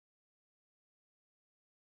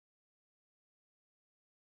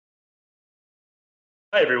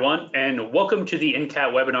Hi, everyone, and welcome to the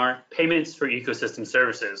NCAT webinar, Payments for Ecosystem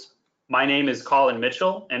Services. My name is Colin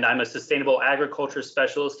Mitchell, and I'm a Sustainable Agriculture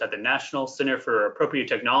Specialist at the National Center for Appropriate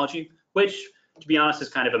Technology, which, to be honest, is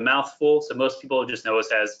kind of a mouthful, so most people just know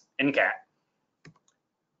us as NCAT.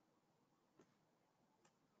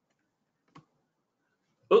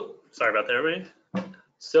 Oh, sorry about that, everybody.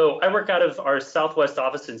 So I work out of our Southwest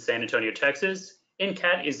office in San Antonio, Texas.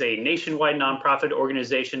 NCAT is a nationwide nonprofit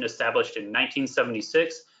organization established in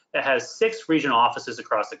 1976 that has 6 regional offices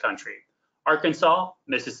across the country: Arkansas,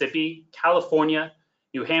 Mississippi, California,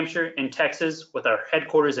 New Hampshire, and Texas, with our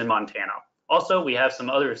headquarters in Montana. Also, we have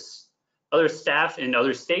some other staff in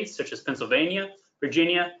other states such as Pennsylvania,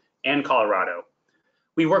 Virginia, and Colorado.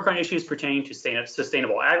 We work on issues pertaining to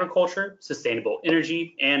sustainable agriculture, sustainable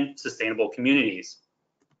energy, and sustainable communities.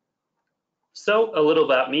 So a little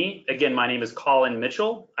about me. Again, my name is Colin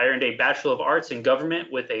Mitchell. I earned a Bachelor of Arts in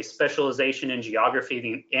Government with a specialization in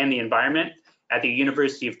Geography and the Environment at the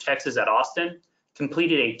University of Texas at Austin,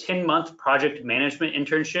 completed a 10-month project management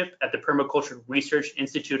internship at the Permaculture Research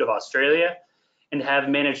Institute of Australia, and have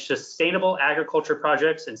managed sustainable agriculture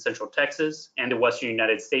projects in Central Texas and the Western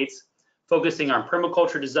United States, focusing on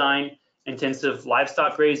permaculture design, intensive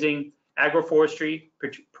livestock grazing, agroforestry,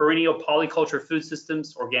 perennial polyculture food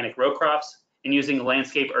systems, organic row crops, and using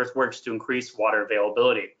landscape earthworks to increase water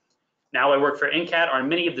availability. Now I work for NCAT on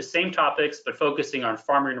many of the same topics, but focusing on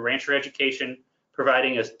farmer and rancher education,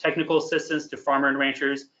 providing technical assistance to farmer and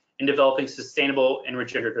ranchers, and developing sustainable and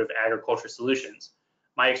regenerative agriculture solutions.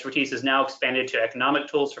 My expertise is now expanded to economic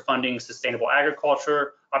tools for funding sustainable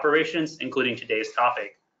agriculture operations, including today's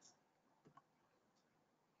topic.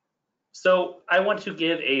 So I want to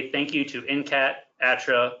give a thank you to NCAT,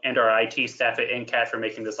 ATRA, and our IT staff at NCAT for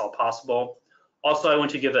making this all possible. Also, I want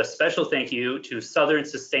to give a special thank you to Southern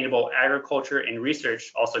Sustainable Agriculture and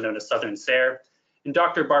Research, also known as Southern SARE, and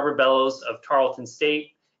Dr. Barbara Bellows of Tarleton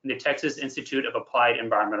State and the Texas Institute of Applied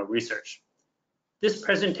Environmental Research. This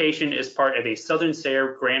presentation is part of a Southern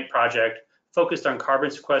SARE grant project focused on carbon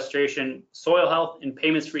sequestration, soil health, and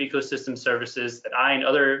payments for ecosystem services that I and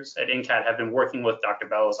others at NCAT have been working with Dr.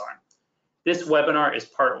 Bellows on. This webinar is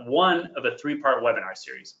part 1 of a 3-part webinar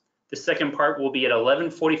series. The second part will be at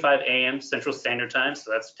 11:45 a.m. Central Standard Time, so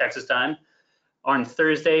that's Texas time, on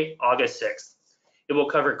Thursday, August 6th. It will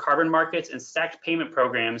cover carbon markets and stacked payment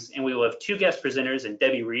programs, and we will have 2 guest presenters in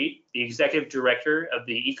Debbie Reed, the Executive Director of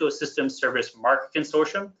the Ecosystem Service Market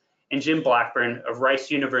Consortium, and Jim Blackburn of Rice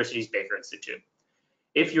University's Baker Institute.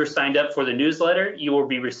 If you're signed up for the newsletter, you will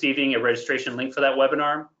be receiving a registration link for that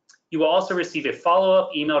webinar. You will also receive a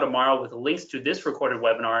follow-up email tomorrow with links to this recorded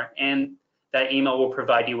webinar, and that email will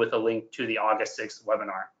provide you with a link to the August 6th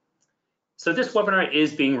webinar. So this webinar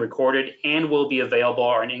is being recorded and will be available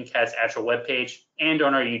on NCAT's ATRA webpage and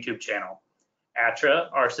on our YouTube channel. ATRA,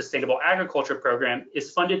 our Sustainable Agriculture Program,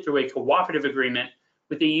 is funded through a cooperative agreement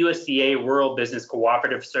with the USDA Rural Business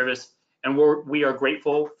Cooperative Service, and we are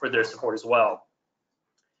grateful for their support as well.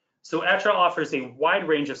 So ATRA offers a wide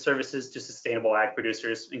range of services to sustainable ag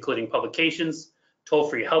producers, including publications,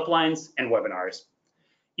 toll-free helplines, and webinars.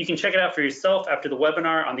 You can check it out for yourself after the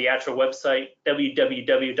webinar on the ATRA website,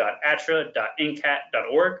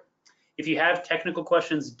 www.atra.ncat.org. If you have technical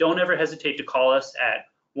questions, don't ever hesitate to call us at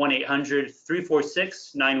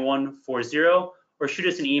 1-800-346-9140 or shoot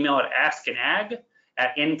us an email at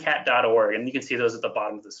askanag@ncat.org, and you can see those at the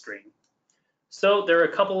bottom of the screen. So there are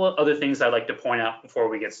a couple of other things I'd like to point out before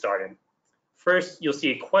we get started. First, you'll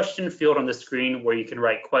see a question field on the screen where you can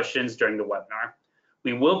write questions during the webinar.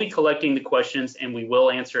 We will be collecting the questions and we will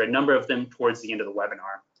answer a number of them towards the end of the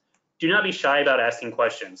webinar. Do not be shy about asking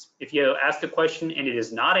questions. If you ask a question and it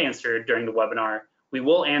is not answered during the webinar, we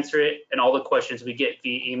will answer it and all the questions we get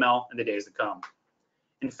via email in the days to come.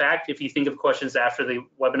 In fact, if you think of questions after the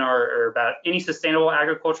webinar or about any sustainable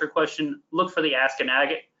agriculture question, look for the Ask an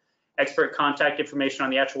Ag expert contact information on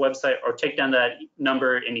the ATRA website or take down that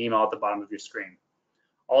number and email at the bottom of your screen.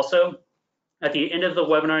 Also, at the end of the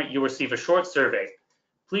webinar, you'll receive a short survey.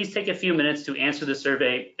 Please take a few minutes to answer the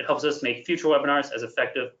survey. It helps us make future webinars as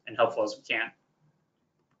effective and helpful as we can.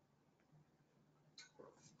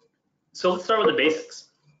 So let's start with the basics.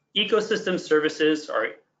 Ecosystem services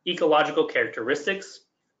are ecological characteristics,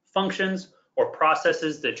 functions, or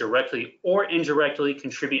processes that directly or indirectly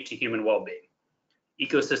contribute to human well-being.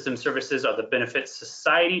 Ecosystem services are the benefits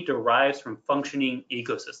society derives from functioning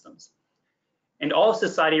ecosystems. And all of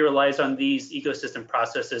society relies on these ecosystem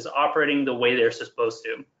processes operating the way they're supposed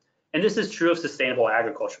to. And this is true of sustainable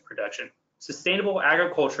agriculture production. Sustainable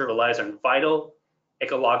agriculture relies on vital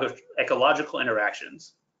ecological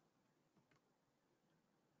interactions.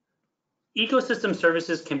 Ecosystem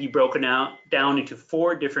services can be broken down into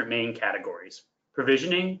 4 different main categories: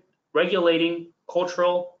 provisioning, regulating,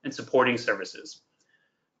 cultural, and supporting services.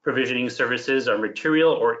 Provisioning services are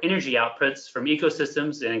material or energy outputs from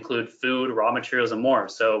ecosystems that include food, raw materials, and more.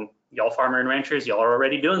 So y'all farmer and ranchers, y'all are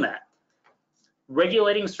already doing that.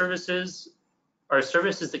 Regulating services are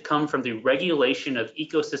services that come from the regulation of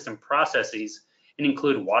ecosystem processes and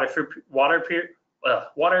include water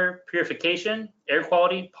purification, air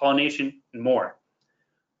quality, pollination, and more.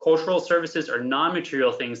 Cultural services are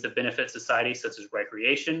non-material things that benefit society, such as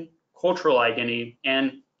recreation, cultural identity,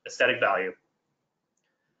 and aesthetic value.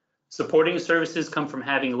 Supporting services come from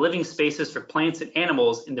having living spaces for plants and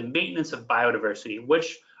animals and the maintenance of biodiversity,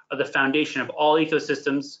 which are the foundation of all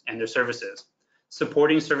ecosystems and their services.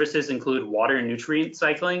 Supporting services include water and nutrient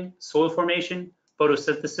cycling, soil formation,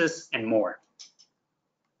 photosynthesis, and more.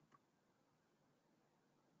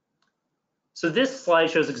 So this slide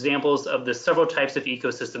shows examples of the several types of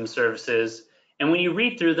ecosystem services, and when you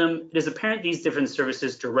read through them, it is apparent these different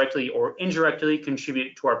services directly or indirectly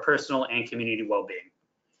contribute to our personal and community well-being.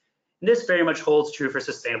 This very much holds true for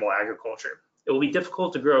sustainable agriculture. It will be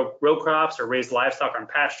difficult to grow row crops or raise livestock on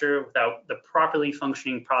pasture without the properly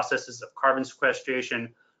functioning processes of carbon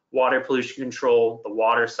sequestration, water pollution control, the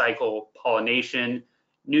water cycle, pollination,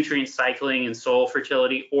 nutrient cycling, and soil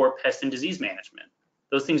fertility, or pest and disease management.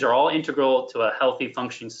 Those things are all integral to a healthy,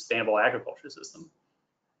 functioning, sustainable agriculture system.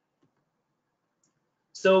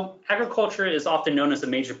 So agriculture is often known as a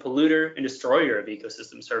major polluter and destroyer of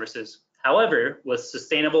ecosystem services. However, with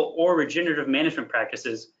sustainable or regenerative management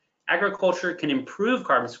practices, agriculture can improve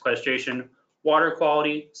carbon sequestration, water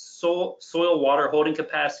quality, soil water holding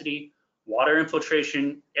capacity, water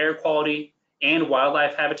infiltration, air quality, and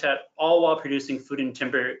wildlife habitat, all while producing food and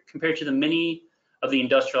timber compared to the many of the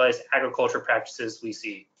industrialized agriculture practices we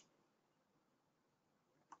see.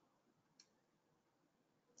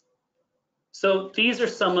 So these are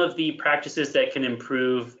some of the practices that can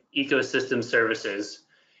improve ecosystem services,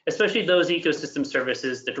 especially those ecosystem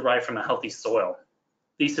services that derive from a healthy soil.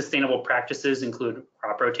 These sustainable practices include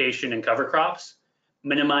crop rotation and cover crops,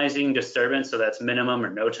 minimizing disturbance, so that's minimum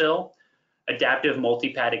or no-till, adaptive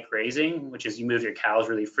multi-paddock grazing, which is you move your cows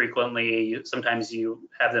really frequently. Sometimes you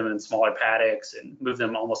have them in smaller paddocks and move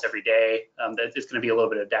them almost every day. It's going to be a little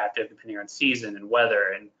bit adaptive depending on season and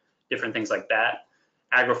weather and different things like that.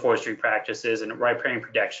 Agroforestry practices and riparian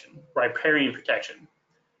protection.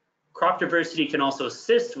 Crop diversity can also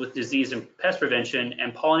assist with disease and pest prevention,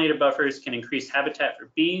 and pollinator buffers can increase habitat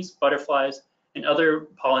for bees, butterflies, and other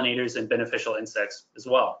pollinators and beneficial insects as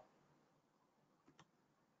well.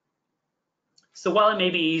 So while it may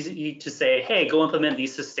be easy to say, hey, go implement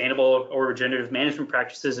these sustainable or regenerative management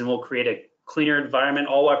practices and we'll create a cleaner environment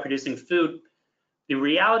all while producing food, the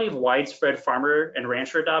reality of widespread farmer and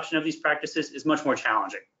rancher adoption of these practices is much more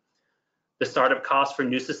challenging. The startup costs for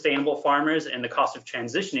new sustainable farmers and the cost of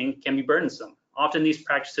transitioning can be burdensome. Often these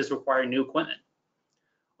practices require new equipment.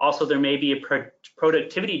 Also, there may be a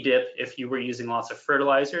productivity dip if you were using lots of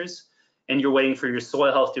fertilizers and you're waiting for your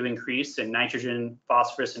soil health to increase and nitrogen,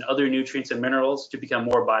 phosphorus, and other nutrients and minerals to become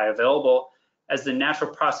more bioavailable as the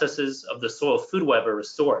natural processes of the soil food web are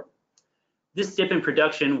restored. This dip in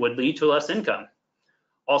production would lead to less income.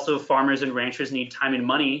 Also, farmers and ranchers need time and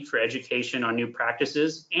money for education on new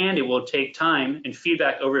practices, and it will take time and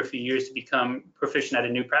feedback over a few years to become proficient at a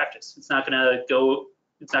new practice. It's not going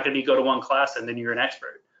to be go to one class and then you're an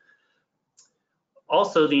expert.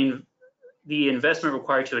 Also, the investment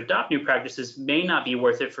required to adopt new practices may not be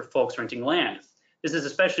worth it for folks renting land. This is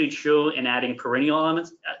especially true in adding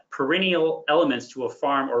perennial elements to a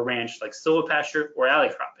farm or ranch like silvopasture or alley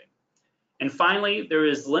cropping. And finally, there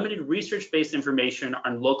is limited research-based information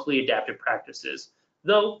on locally adapted practices,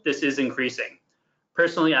 though this is increasing.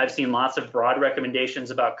 Personally, I've seen lots of broad recommendations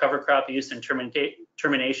about cover crop use and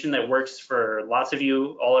termination that works for lots of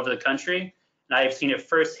you all over the country. And I have seen it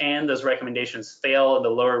firsthand. Those recommendations fail in the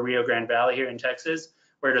lower Rio Grande Valley here in Texas,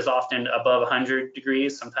 where it is often above 100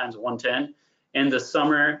 degrees, sometimes 110 in the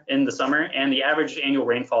summer, and the average annual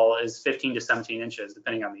rainfall is 15 to 17 inches,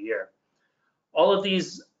 depending on the year. All of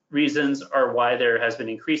these reasons are why there has been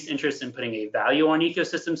increased interest in putting a value on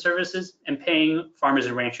ecosystem services and paying farmers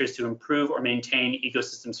and ranchers to improve or maintain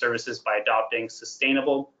ecosystem services by adopting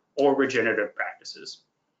sustainable or regenerative practices.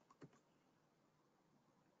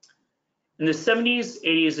 In the 70s,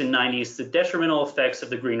 80s, and 90s, the detrimental effects of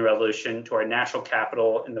the Green Revolution to our natural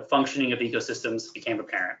capital and the functioning of ecosystems became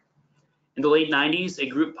apparent. In the late 90s, a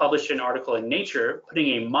group published an article in Nature putting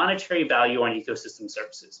a monetary value on ecosystem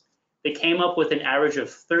services. They came up with an average of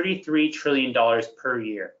 $33 trillion per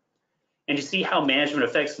year. And to see how management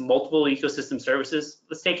affects multiple ecosystem services,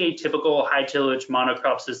 let's take a typical high tillage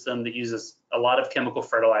monocrop system that uses a lot of chemical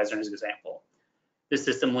fertilizer as an example. This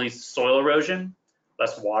system leads to soil erosion,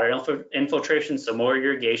 less water infiltration, so more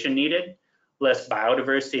irrigation needed, less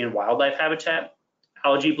biodiversity and wildlife habitat,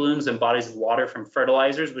 algae blooms and bodies of water from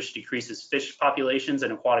fertilizers, which decreases fish populations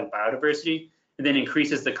and aquatic biodiversity, and then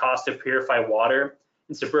increases the cost to purify water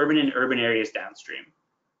in suburban and urban areas downstream.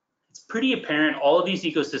 It's pretty apparent all of these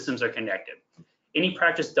ecosystems are connected. Any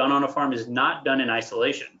practice done on a farm is not done in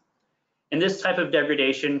isolation. And this type of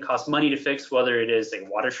degradation costs money to fix, whether it is a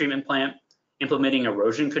water treatment plant, implementing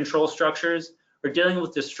erosion control structures, or dealing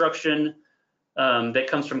with destruction that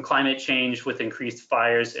comes from climate change with increased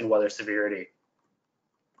fires and weather severity.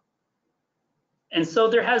 And so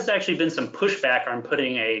there has actually been some pushback on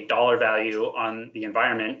putting a dollar value on the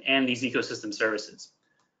environment and these ecosystem services.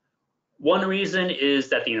 One reason is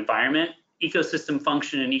that the environment, ecosystem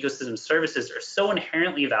function, and ecosystem services are so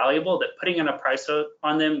inherently valuable that putting in a price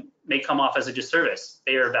on them may come off as a disservice.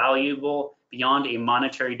 They are valuable beyond a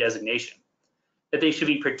monetary designation, that they should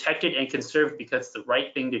be protected and conserved because it's the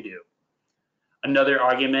right thing to do. Another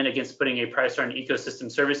argument against putting a price on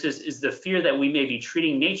ecosystem services is the fear that we may be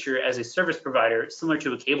treating nature as a service provider similar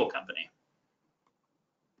to a cable company.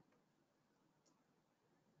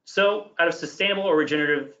 So out of sustainable or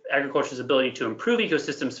regenerative agriculture's ability to improve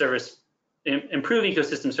ecosystem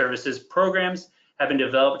services, programs have been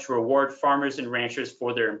developed to reward farmers and ranchers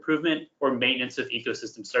for their improvement or maintenance of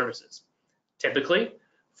ecosystem services. Typically,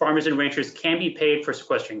 farmers and ranchers can be paid for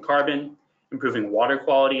sequestering carbon, improving water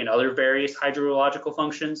quality, and other various hydrological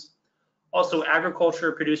functions. Also,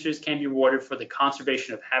 agriculture producers can be rewarded for the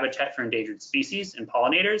conservation of habitat for endangered species and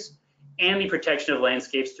pollinators, and the protection of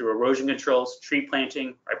landscapes through erosion controls, tree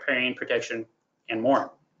planting, riparian protection, and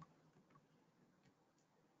more.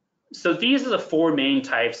 So these are the four main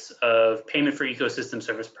types of payment for ecosystem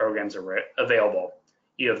service programs available.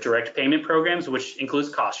 You have direct payment programs, which includes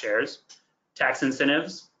cost shares, tax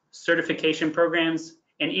incentives, certification programs,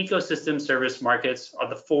 and ecosystem service markets are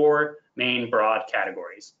the four main broad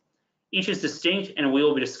categories. Each is distinct, and we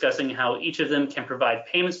will be discussing how each of them can provide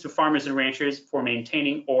payments to farmers and ranchers for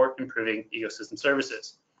maintaining or improving ecosystem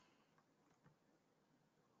services.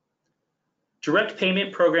 Direct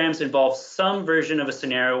payment programs involve some version of a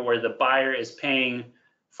scenario where the buyer is paying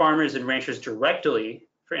farmers and ranchers directly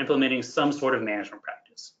for implementing some sort of management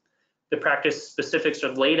practice. The practice specifics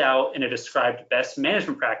are laid out in a described best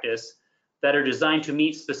management practice that are designed to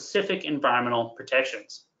meet specific environmental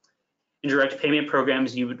protections. In direct payment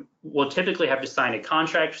programs, you will typically have to sign a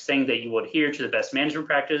contract saying that you will adhere to the best management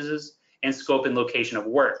practices and scope and location of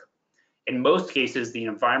work. In most cases, the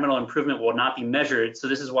environmental improvement will not be measured, so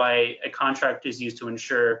this is why a contract is used to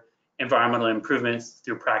ensure environmental improvements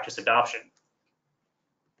through practice adoption.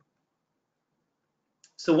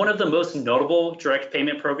 So one of the most notable direct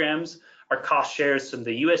payment programs are cost shares from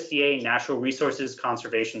the USDA Natural Resources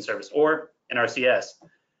Conservation Service, or NRCS.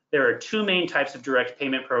 There are two main types of direct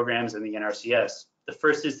payment programs in the NRCS. The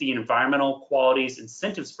first is the Environmental Qualities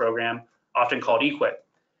Incentives Program, often called EQIP.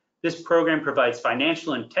 This program provides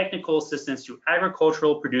financial and technical assistance to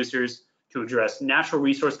agricultural producers to address natural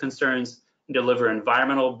resource concerns and deliver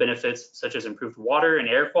environmental benefits such as improved water and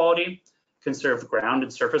air quality, conserved ground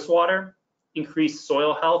and surface water, increased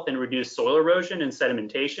soil health and reduced soil erosion and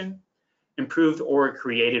sedimentation, improved or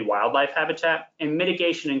created wildlife habitat, and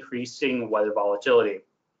mitigation increasing weather volatility.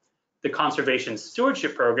 The Conservation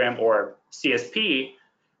Stewardship Program, or CSP,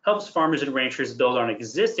 helps farmers and ranchers build on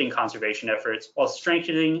existing conservation efforts while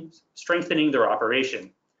strengthening their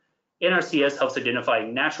operation. NRCS helps identify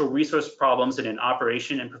natural resource problems in an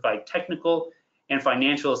operation and provide technical and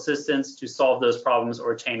financial assistance to solve those problems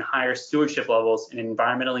or attain higher stewardship levels in an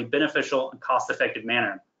environmentally beneficial and cost-effective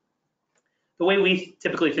manner. The way we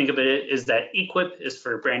typically think of it is that EQIP is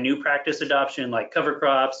for brand new practice adoption like cover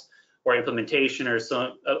crops, or implementation of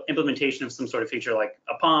some sort of feature like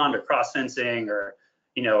a pond or cross fencing or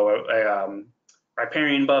a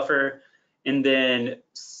riparian buffer. And then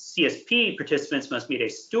CSP participants must meet a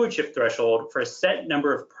stewardship threshold for a set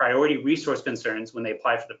number of priority resource concerns when they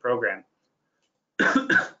apply for the program.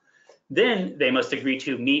 Then they must agree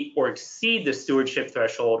to meet or exceed the stewardship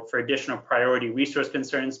threshold for additional priority resource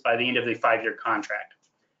concerns by the end of the 5-year contract.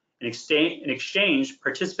 In exchange,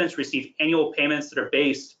 participants receive annual payments that are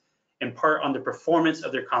based in part on the performance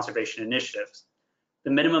of their conservation initiatives. The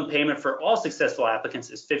minimum payment for all successful applicants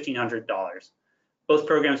is $1,500. Both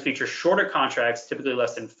programs feature shorter contracts, typically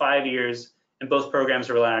less than 5 years, and both programs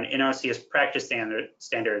rely on NRCS practice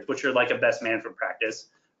standards, which are like a best management practice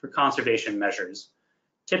for conservation measures.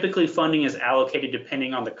 Typically, funding is allocated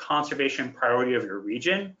depending on the conservation priority of your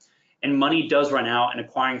region, and money does run out, and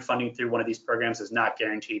acquiring funding through one of these programs is not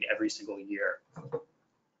guaranteed every single year.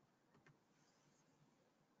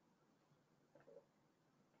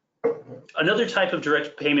 Another type of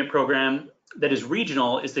direct payment program that is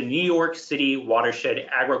regional is the New York City Watershed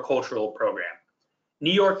Agricultural Program.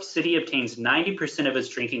 New York City obtains 90% of its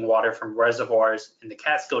drinking water from reservoirs in the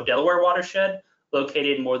Catskill, Delaware watershed,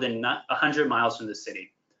 located more than 100 miles from the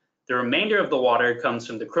city. The remainder of the water comes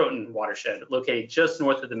from the Croton watershed, located just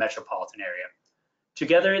north of the metropolitan area.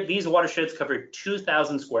 Together, these watersheds cover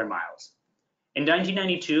 2,000 square miles. In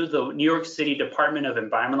 1992, the New York City Department of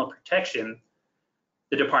Environmental Protection,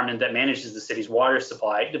 the department that manages the city's water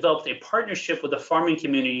supply, developed a partnership with the farming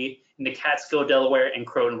community in the Catskill, Delaware, and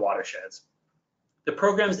Croton watersheds. The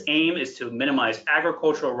program's aim is to minimize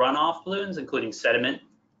agricultural runoff pollutants, including sediment,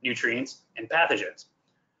 nutrients, and pathogens.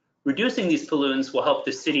 Reducing these pollutants will help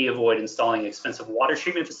the city avoid installing expensive water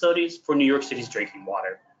treatment facilities for New York City's drinking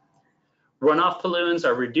water. Runoff pollutants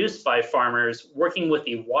are reduced by farmers working with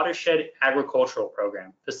the Watershed Agricultural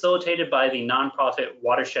Program, facilitated by the nonprofit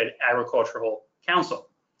Watershed Agricultural Council,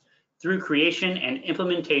 through creation and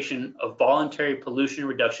implementation of voluntary pollution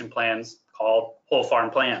reduction plans called whole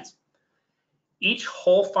farm plans. Each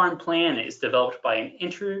whole farm plan is developed by an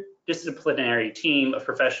interdisciplinary team of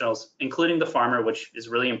professionals, including the farmer, which is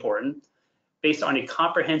really important, based on a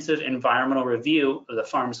comprehensive environmental review of the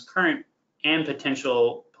farm's current and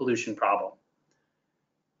potential pollution problem.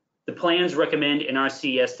 The plans recommend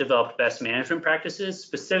NRCS develop best management practices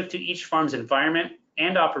specific to each farm's environment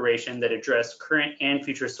and operation that address current and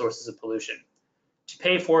future sources of pollution. To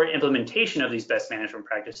pay for implementation of these best management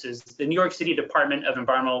practices, the New York City Department of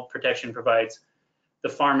Environmental Protection provides the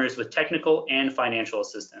farmers with technical and financial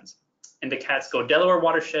assistance. In the Catskill, Delaware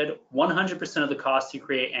watershed, 100% of the cost to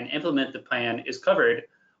create and implement the plan is covered,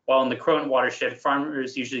 while in the Croton watershed,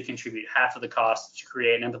 farmers usually contribute half of the cost to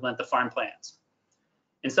create and implement the farm plans.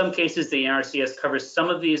 In some cases, the NRCS covers some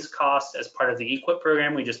of these costs as part of the EQIP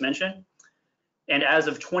program we just mentioned. And as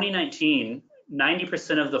of 2019,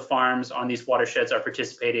 90% of the farms on these watersheds are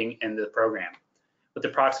participating in the program, with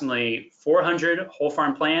approximately 400 whole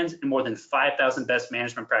farm plans and more than 5,000 best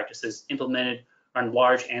management practices implemented on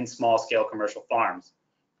large and small scale commercial farms.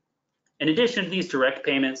 In addition to these direct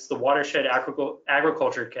payments, the Watershed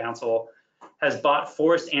Agriculture Council has bought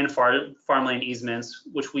forest and farmland easements,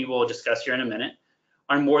 which we will discuss here in a minute,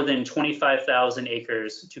 on more than 25,000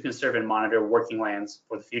 acres to conserve and monitor working lands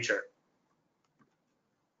for the future.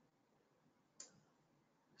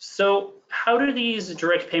 So how do these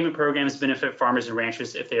direct payment programs benefit farmers and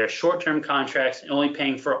ranchers if they are short-term contracts and only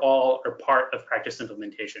paying for all or part of practice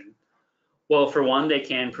implementation? Well, for one, they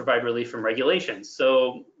can provide relief from regulations.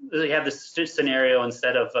 So they have this scenario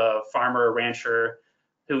instead of a farmer or rancher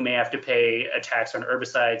who may have to pay a tax on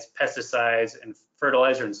herbicides, pesticides, and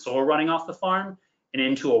fertilizer and soil running off the farm and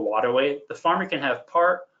into a waterway. The farmer can have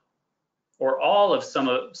part or all of some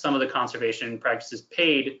of the conservation practices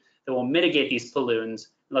paid that will mitigate these pollutants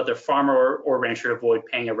and let their farmer or rancher avoid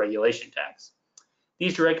paying a regulation tax.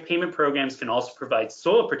 These direct payment programs can also provide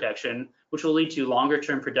soil protection, which will lead to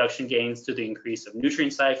longer-term production gains through the increase of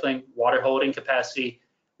nutrient cycling, water holding capacity,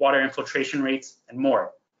 water infiltration rates, and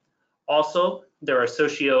more. Also, there are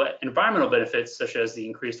socio-environmental benefits such as the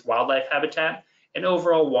increased wildlife habitat and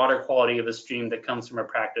overall water quality of a stream that comes from a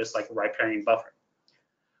practice like a riparian buffer.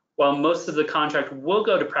 While most of the contract will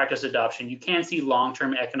go to practice adoption, you can see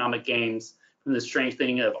long-term economic gains from the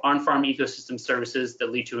strengthening of on-farm ecosystem services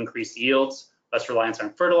that lead to increased yields, less reliance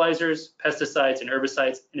on fertilizers, pesticides, and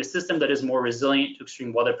herbicides, and a system that is more resilient to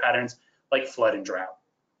extreme weather patterns like flood and drought.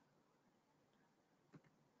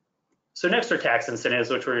 So next are tax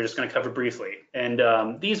incentives, which we're just going to cover briefly.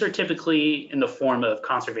 And these are typically in the form of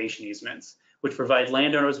conservation easements, which provide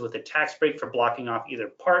landowners with a tax break for blocking off either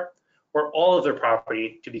part or all of their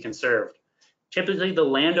property to be conserved. Typically, the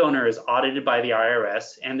landowner is audited by the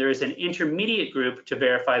IRS, and there is an intermediate group to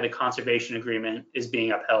verify the conservation agreement is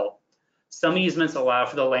being upheld. Some easements allow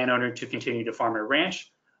for the landowner to continue to farm or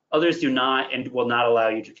ranch. Others do not and will not allow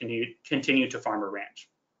you to continue to farm or ranch.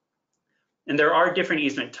 And there are different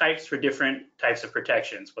easement types for different types of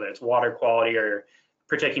protections, whether it's water quality or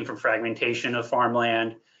protecting from fragmentation of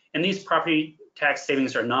farmland. And these property tax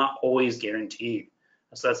savings are not always guaranteed.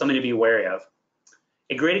 So that's something to be wary of.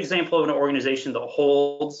 A great example of an organization that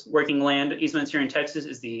holds working land easements here in Texas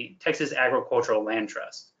is the Texas Agricultural Land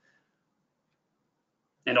Trust.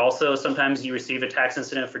 And also sometimes you receive a tax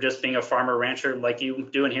incentive for just being a farmer rancher like you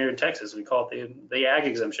do in here in Texas. We call it the ag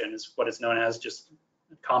exemption is what it's known as, just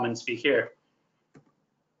common speak here.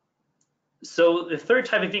 So the third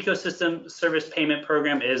type of ecosystem service payment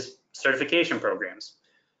program is certification programs.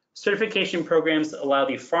 Certification programs allow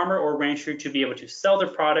the farmer or rancher to be able to sell their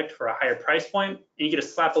product for a higher price point, and you get to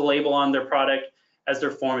slap a label on their product as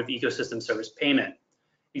their form of ecosystem service payment.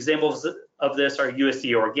 Examples of this are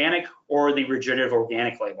USDA Organic or the Regenerative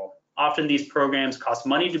Organic label. Often these programs cost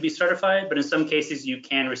money to be certified, but in some cases you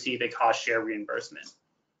can receive a cost share reimbursement.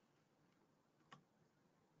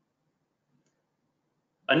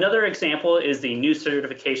 Another example is the new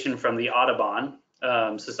certification from the Audubon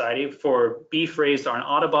Society for beef raised on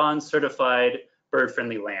Audubon certified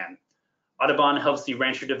bird-friendly land. Audubon helps the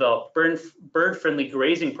rancher develop bird-friendly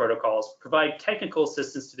grazing protocols, provide technical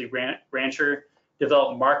assistance to the rancher,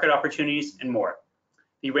 develop market opportunities, and more.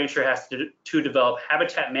 The rancher has to develop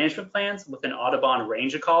habitat management plans with an Audubon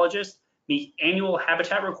range ecologist, meet annual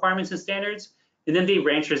habitat requirements and standards, and then the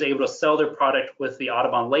rancher is able to sell their product with the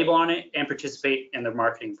Audubon label on it and participate in the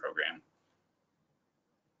marketing program.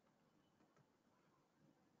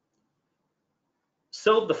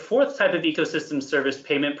 So the fourth type of ecosystem service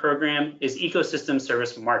payment program is ecosystem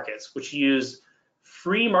service markets, which use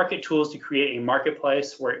free market tools to create a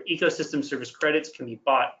marketplace where ecosystem service credits can be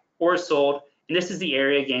bought or sold, and this is the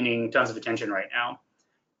area gaining tons of attention right now.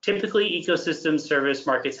 Typically, ecosystem service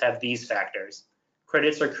markets have these factors.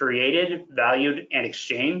 Credits are created, valued, and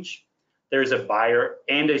exchanged. There's a buyer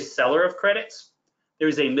and a seller of credits.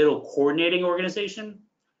 There's a middle coordinating organization.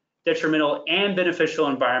 Detrimental and beneficial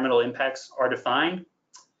environmental impacts are defined.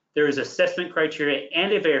 There is assessment criteria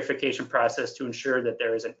and a verification process to ensure that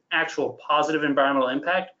there is an actual positive environmental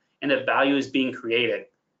impact and that value is being created.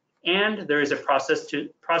 And there is a process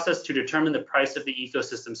to determine the price of the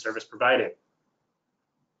ecosystem service provided.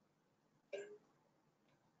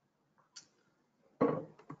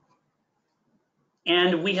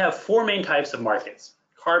 And we have four main types of markets: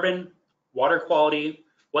 carbon, water quality,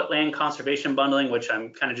 wetland conservation bundling, which I'm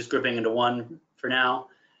kind of just grouping into one for now,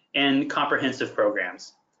 and comprehensive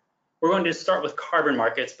programs. We're going to start with carbon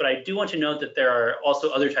markets, but I do want to note that there are also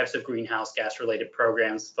other types of greenhouse gas related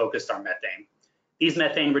programs focused on methane. These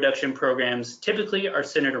methane reduction programs typically are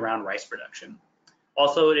centered around rice production.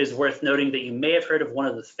 Also, it is worth noting that you may have heard of one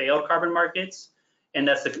of the failed carbon markets, and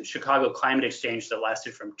that's the Chicago Climate Exchange that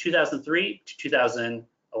lasted from 2003 to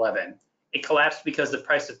 2011. It collapsed because the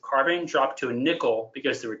price of carbon dropped to a nickel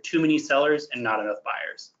because there were too many sellers and not enough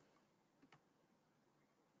buyers.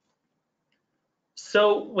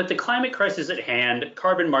 So with the climate crisis at hand,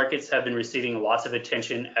 carbon markets have been receiving lots of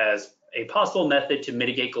attention as a possible method to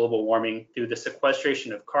mitigate global warming through the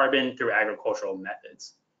sequestration of carbon through agricultural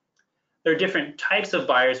methods. There are different types of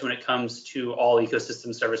buyers when it comes to all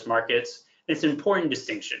ecosystem service markets, and it's an important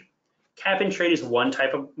distinction. Cap and trade is one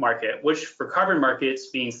type of market, which for carbon markets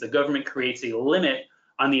means the government creates a limit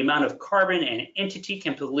on the amount of carbon an entity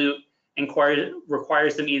can pollute and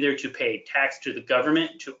requires them either to pay tax to the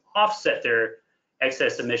government to offset their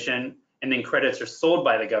excess emission, and then credits are sold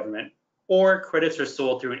by the government, or credits are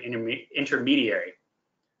sold through an intermediary.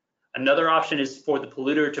 Another option is for the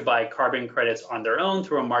polluter to buy carbon credits on their own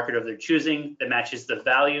through a market of their choosing that matches the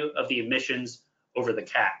value of the emissions over the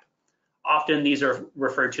cap. Often these are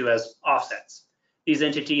referred to as offsets. These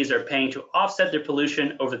entities are paying to offset their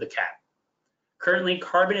pollution over the cap. Currently,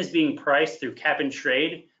 carbon is being priced through cap and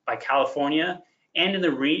trade by California and in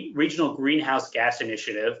the Regional Greenhouse Gas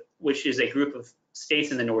Initiative, which is a group of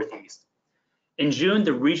states in the Northeast. In June,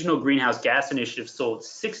 the Regional Greenhouse Gas Initiative sold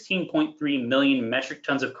 16.3 million metric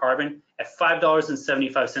tons of carbon at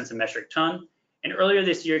 $5.75 a metric ton. And earlier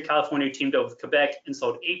this year, California teamed up with Quebec and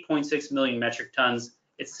sold 8.6 million metric tons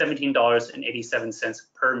at $17.87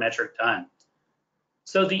 per metric ton.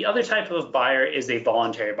 So the other type of buyer is a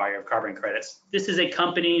voluntary buyer of carbon credits. This is a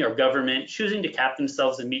company or government choosing to cap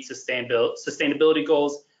themselves and meet sustainability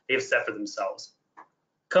goals they have set for themselves.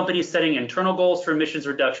 Companies setting internal goals for emissions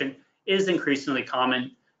reduction is increasingly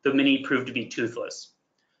common, though many prove to be toothless.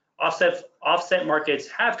 Offset markets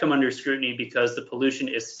have come under scrutiny because the pollution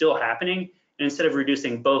is still happening, and instead of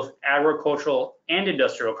reducing both agricultural and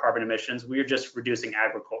industrial carbon emissions, we are just reducing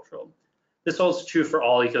agricultural. This holds true for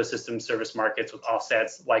all ecosystem service markets with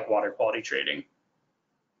offsets like water quality trading.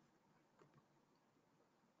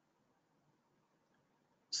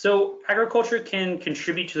 So agriculture can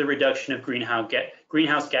contribute to the reduction of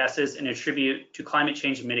greenhouse gases and contribute to climate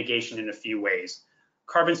change mitigation in a few ways.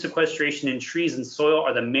 Carbon sequestration in trees and soil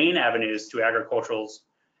are the main avenues to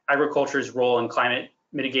agriculture's role in climate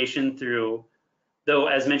mitigation though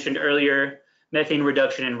as mentioned earlier, methane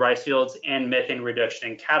reduction in rice fields and methane reduction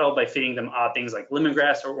in cattle by feeding them odd things like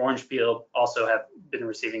lemongrass or orange peel also have been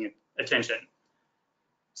receiving attention.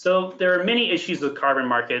 So there are many issues with carbon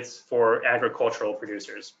markets for agricultural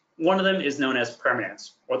producers. One of them is known as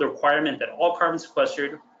permanence, or the requirement that all carbon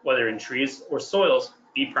sequestered, whether in trees or soils,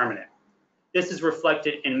 be permanent. This is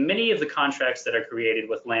reflected in many of the contracts that are created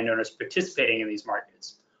with landowners participating in these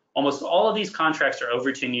markets. Almost all of these contracts are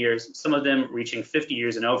over 10 years, some of them reaching 50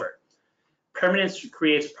 years and over. Permanence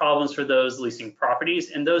creates problems for those leasing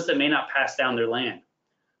properties and those that may not pass down their land.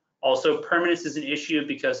 Also, permanence is an issue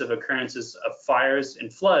because of occurrences of fires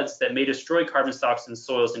and floods that may destroy carbon stocks in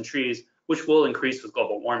soils and trees, which will increase with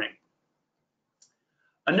global warming.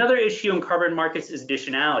 Another issue in carbon markets is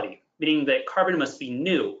additionality, meaning that carbon must be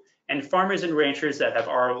new, and farmers and ranchers that have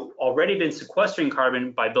already been sequestering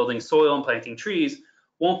carbon by building soil and planting trees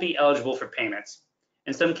won't be eligible for payments.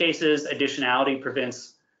 In some cases, additionality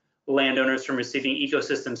prevents landowners from receiving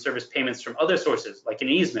ecosystem service payments from other sources, like an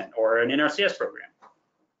easement or an NRCS program.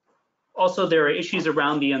 Also, there are issues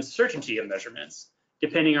around the uncertainty of measurements.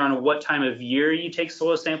 Depending on what time of year you take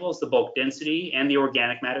soil samples, the bulk density and the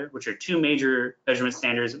organic matter, which are two major measurement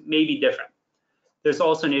standards, may be different. There's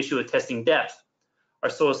also an issue with testing depth. Are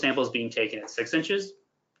soil samples being taken at 6 inches,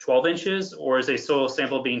 12 inches, or is a soil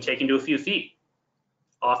sample being taken to a few feet?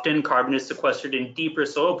 Often, carbon is sequestered in deeper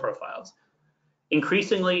soil profiles.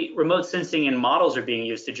 Increasingly, remote sensing and models are being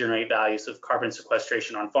used to generate values of carbon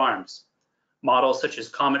sequestration on farms. Models such as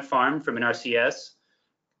Comet Farm from NRCS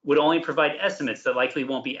would only provide estimates that likely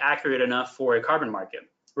won't be accurate enough for a carbon market.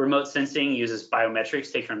 Remote sensing uses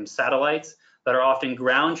biometrics taken from satellites that are often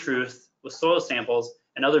ground truth with soil samples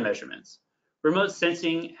and other measurements. Remote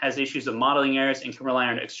sensing has issues of modeling errors and can rely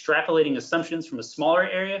on extrapolating assumptions from a smaller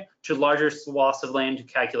area to larger swaths of land to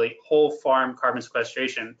calculate whole farm carbon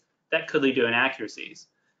sequestration that could lead to inaccuracies.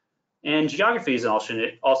 And geography is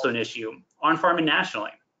also an issue on farm and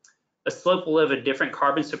nationally. A slope will have a different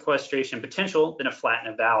carbon sequestration potential than a flat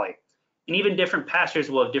in a valley. And even different pastures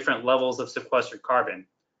will have different levels of sequestered carbon.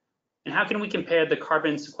 And how can we compare the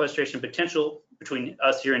carbon sequestration potential between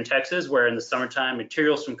us here in Texas, where in the summertime,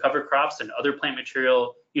 materials from cover crops and other plant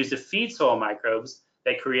material used to feed soil microbes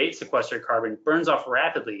that create sequestered carbon burns off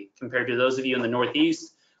rapidly compared to those of you in the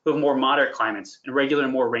Northeast who have more moderate climates and regular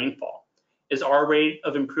and more rainfall? Is our rate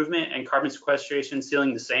of improvement and carbon sequestration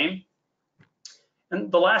ceiling the same?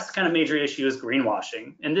 And the last kind of major issue is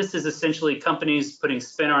greenwashing. And this is essentially companies putting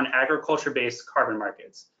spin on agriculture-based carbon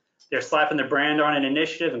markets. They're slapping their brand on an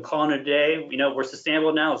initiative and calling it a day. You know, we're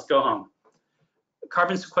sustainable now, let's go home.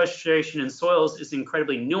 Carbon sequestration in soils is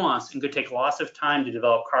incredibly nuanced and could take lots of time to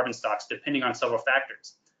develop carbon stocks depending on several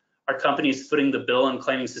factors. Are companies footing the bill and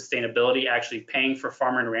claiming sustainability actually paying for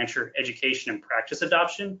farmer and rancher education and practice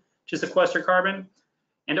adoption to sequester carbon?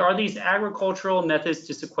 And are these agricultural methods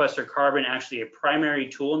to sequester carbon actually a primary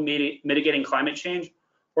tool in mitigating climate change,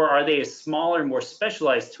 or are they a smaller, more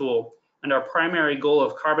specialized tool, and our primary goal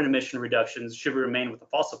of carbon emission reductions should remain with the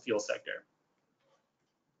fossil fuel sector?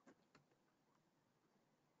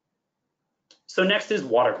 So next is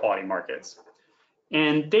water quality markets.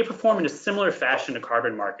 And they perform in a similar fashion to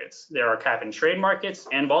carbon markets. There are cap and trade markets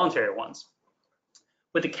and voluntary ones.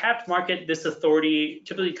 With the capped market, this authority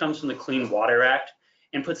typically comes from the Clean Water Act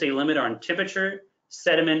and puts a limit on temperature,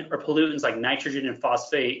 sediment, or pollutants like nitrogen and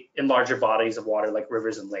phosphate in larger bodies of water like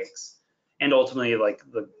rivers and lakes, and ultimately like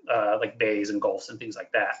bays and gulfs and things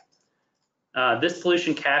like that. This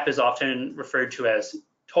pollution cap is often referred to as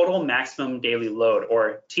total maximum daily load,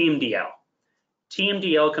 or TMDL.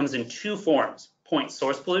 TMDL comes in two forms: point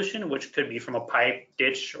source pollution, which could be from a pipe,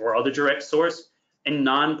 ditch, or other direct source, and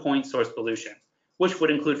non-point source pollution, which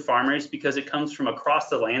would include farmers because it comes from across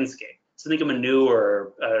the landscape. So think of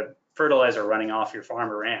manure or fertilizer running off your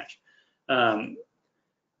farm or ranch. And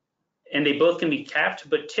they both can be capped,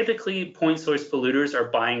 but typically point source polluters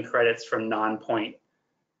are buying credits from non-point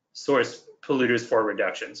source polluters for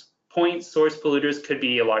reductions. Point source polluters could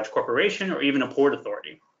be a large corporation or even a port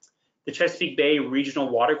authority. The Chesapeake Bay Regional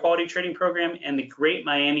Water Quality Trading Program and the Great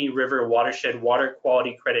Miami River Watershed Water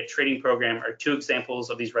Quality Credit Trading Program are two examples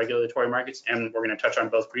of these regulatory markets, and we're going to touch on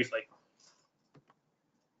both briefly.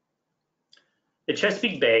 The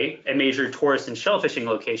Chesapeake Bay, a major tourist and shellfishing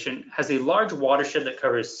location, has a large watershed that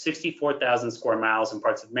covers 64,000 square miles in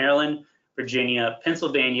parts of Maryland, Virginia,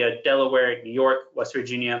 Pennsylvania, Delaware, New York, West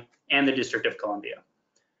Virginia, and the District of Columbia.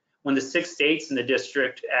 When the 6 states in the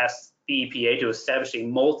district asked the EPA to establish a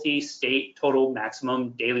multi-state total maximum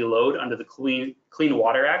daily load under the Clean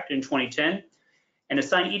Water Act in 2010 and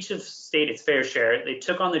assign each state its fair share, they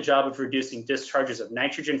took on the job of reducing discharges of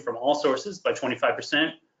nitrogen from all sources by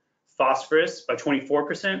 25%, phosphorus by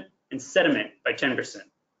 24%, and sediment by 10%.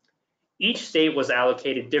 Each state was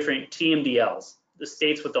allocated different TMDLs. The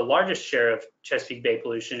states with the largest share of Chesapeake Bay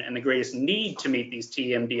pollution and the greatest need to meet these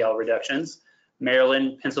TMDL reductions,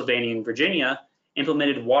 Maryland, Pennsylvania, and Virginia,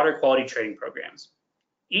 implemented water quality trading programs.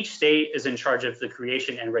 Each state is in charge of the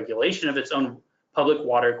creation and regulation of its own public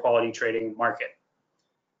water quality trading market.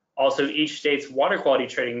 Also, each state's water quality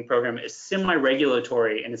trading program is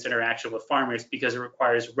semi-regulatory in its interaction with farmers because it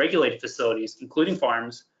requires regulated facilities, including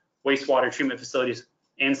farms, wastewater treatment facilities,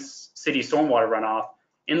 and city stormwater runoff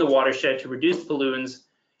in the watershed to reduce pollutants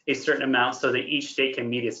a certain amount so that each state can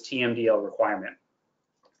meet its TMDL requirement.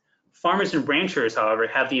 Farmers and ranchers, however,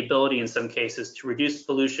 have the ability in some cases to reduce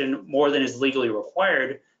pollution more than is legally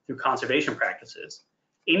required through conservation practices.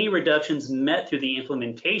 Any reductions met through the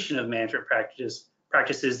implementation of management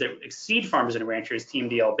practices that exceed farmers and ranchers'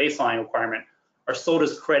 TMDL baseline requirement are sold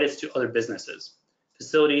as credits to other businesses,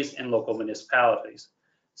 facilities, and local municipalities.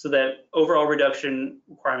 So that overall reduction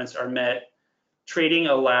requirements are met. Trading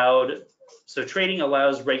allows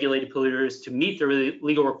regulated polluters to meet their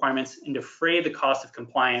legal requirements and defray the cost of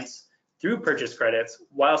compliance through purchase credits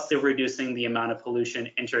while still reducing the amount of pollution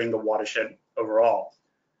entering the watershed overall.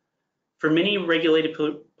 For many regulated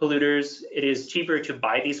polluters, it is cheaper to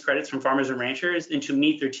buy these credits from farmers and ranchers than to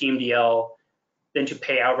meet their TMDL than to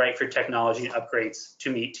pay outright for technology and upgrades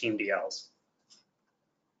to meet TMDLs.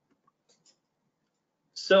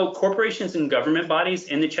 So corporations and government bodies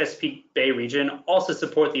in the Chesapeake Bay region also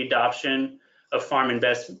support the adoption of farm and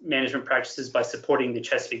best management practices by supporting the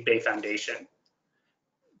Chesapeake Bay Foundation.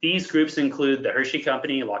 These groups include the Hershey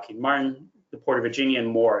Company, Lockheed Martin, the Port of Virginia, and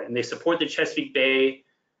more, and they support the Chesapeake Bay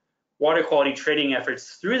water quality trading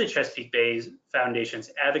efforts through the Chesapeake Bay Foundation's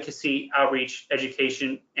advocacy, outreach,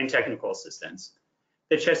 education, and technical assistance.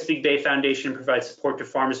 The Chesapeake Bay Foundation provides support to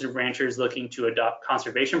farmers and ranchers looking to adopt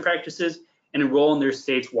conservation practices and enroll in their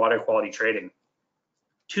state's water quality trading.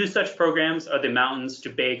 Two such programs are the Mountains to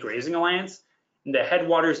Bay Grazing Alliance and the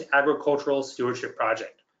Headwaters Agricultural Stewardship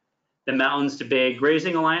Project. The Mountains to Bay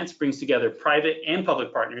Grazing Alliance brings together private and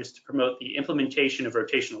public partners to promote the implementation of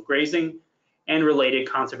rotational grazing and related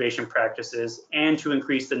conservation practices and to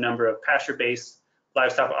increase the number of pasture-based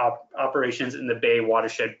livestock operations in the Bay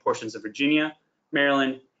watershed portions of Virginia,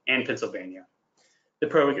 Maryland, and Pennsylvania. The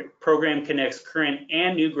program connects current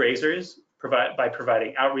and new grazers by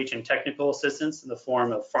providing outreach and technical assistance in the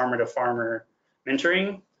form of farmer-to-farmer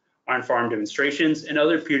mentoring, on-farm demonstrations, and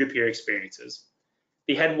other peer-to-peer experiences.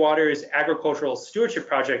 The Headwaters Agricultural Stewardship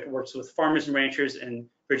Project works with farmers and ranchers in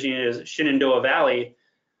Virginia's Shenandoah Valley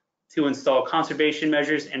to install conservation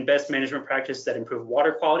measures and best management practices that improve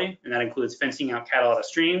water quality, and that includes fencing out cattle out of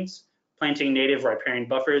streams, planting native riparian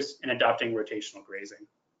buffers, and adopting rotational grazing.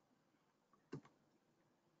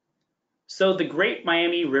 So the Great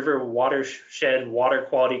Miami River Watershed Water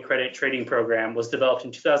Quality Credit Trading Program was developed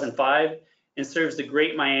in 2005 and serves the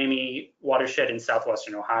Great Miami watershed in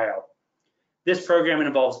southwestern Ohio. This program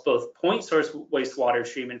involves both point source wastewater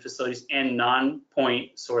treatment facilities and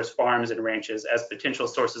non-point source farms and ranches as potential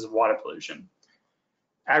sources of water pollution.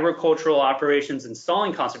 Agricultural operations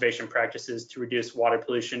installing conservation practices to reduce water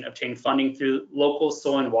pollution obtain funding through local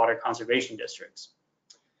soil and water conservation districts.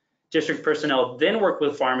 District personnel then work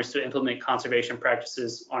with farmers to implement conservation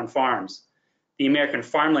practices on farms. The American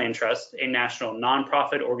Farmland Trust, a national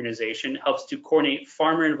nonprofit organization, helps to coordinate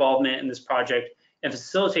farmer involvement in this project and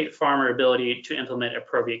facilitate farmer ability to implement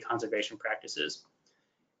appropriate conservation practices.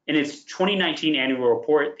 In its 2019 annual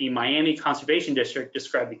report, the Miami Conservation District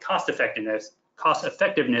described the cost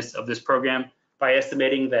effectiveness of this program by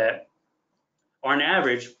estimating that on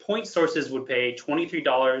average, point sources would pay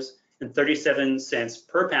 $23.37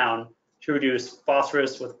 per pound to reduce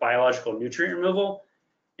phosphorus with biological nutrient removal,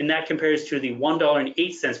 and that compares to the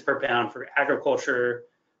 $1.08 per pound for agriculture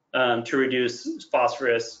to reduce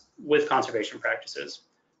phosphorus with conservation practices.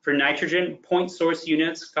 For nitrogen, point source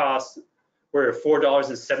units were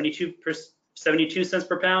 $4.72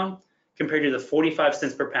 per pound compared to the 45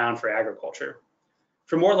 cents per pound for agriculture.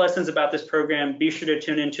 For more lessons about this program, be sure to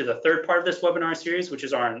tune into the third part of this webinar series, which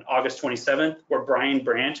is on August 27th, where Brian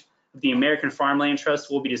Brandt of the American Farmland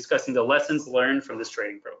Trust will be discussing the lessons learned from this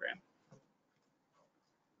trading program.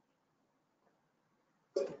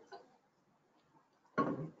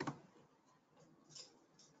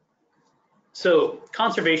 So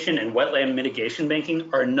conservation and wetland mitigation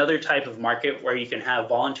banking are another type of market where you can have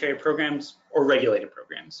voluntary programs or regulated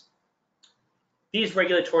programs. These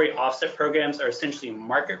regulatory offset programs are essentially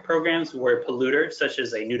market programs where polluters, such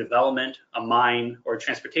as a new development, a mine, or a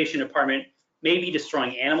transportation department, may be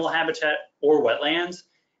destroying animal habitat or wetlands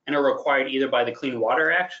and are required either by the Clean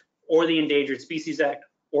Water Act or the Endangered Species Act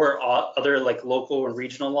or other like local and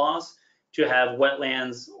regional laws to have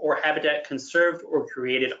wetlands or habitat conserved or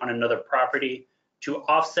created on another property to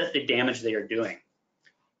offset the damage they are doing.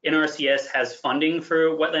 NRCS has funding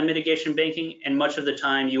for wetland mitigation banking, and much of the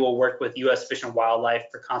time you will work with U.S. Fish and Wildlife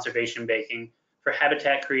for conservation banking for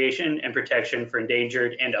habitat creation and protection for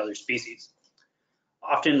endangered and other species.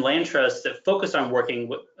 Often land trusts that focus on working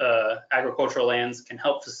with agricultural lands can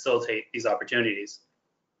help facilitate these opportunities.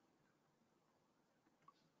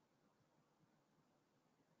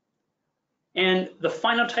 And the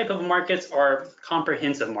final type of markets are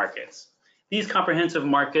comprehensive markets. These comprehensive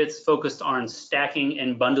markets focused on stacking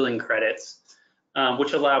and bundling credits,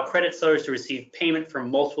 which allow credit sellers to receive payment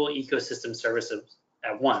from multiple ecosystem services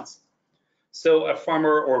at once. So a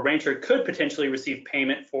farmer or rancher could potentially receive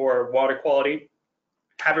payment for water quality,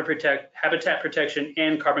 habitat protection,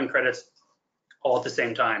 and carbon credits all at the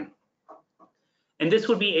same time. And this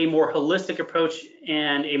would be a more holistic approach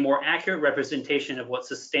and a more accurate representation of what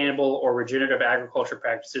sustainable or regenerative agriculture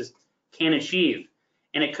practices can achieve.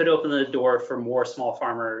 And it could open the door for more small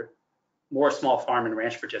farm and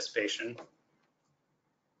ranch participation.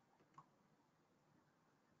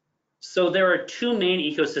 So there are two main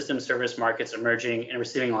ecosystem service markets emerging and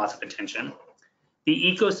receiving lots of attention.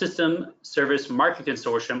 The Ecosystem Service Market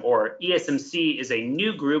Consortium, or ESMC, is a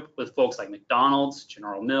new group with folks like McDonald's,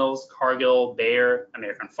 General Mills, Cargill, Bayer,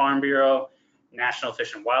 American Farm Bureau, National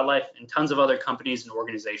Fish and Wildlife, and tons of other companies and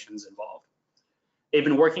organizations involved. They've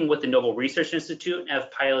been working with the Noble Research Institute and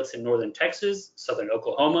have pilots in northern Texas, southern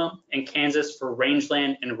Oklahoma, and Kansas for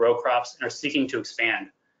rangeland and row crops, and are seeking to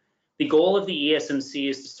expand. The goal of the ESMC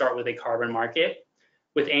is to start with a carbon market,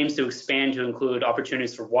 with aims to expand to include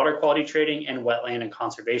opportunities for water quality trading and wetland and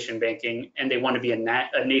conservation banking, and they want to be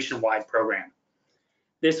a nationwide program.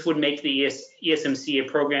 This would make the ESMC a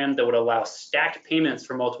program that would allow stacked payments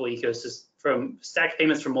from multiple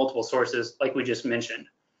sources, like we just mentioned.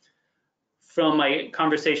 From my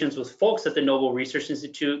conversations with folks at the Noble Research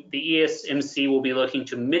Institute, the ESMC will be looking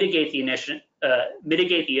to mitigate the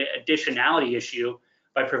additionality issue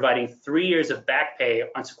by providing 3 years of back pay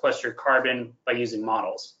on sequestered carbon by using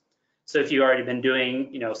models. So if you've already been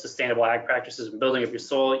doing, sustainable ag practices and building up your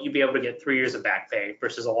soil, you'd be able to get 3 years of back pay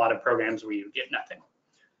versus a lot of programs where you get nothing.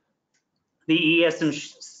 The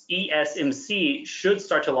ESMC should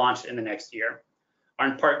start to launch in the next year.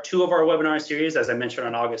 On part 2 of our webinar series, as I mentioned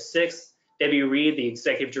on August 6th, Debbie Reed, the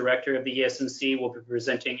executive director of the ESMC, will be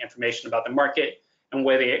presenting information about the market and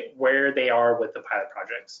where they are with the pilot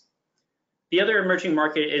projects. The other emerging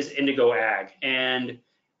market is Indigo Ag, and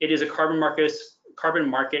it is a carbon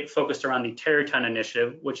market focused around the Teraton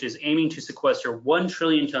Initiative, which is aiming to sequester 1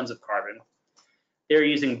 trillion tons of carbon. They're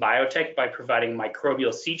using biotech by providing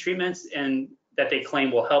microbial seed treatments, and that they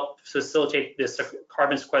claim will help facilitate this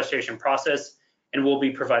carbon sequestration process, and will be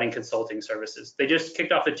providing consulting services. They just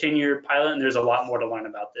kicked off a 10-year pilot, and there's a lot more to learn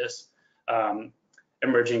about this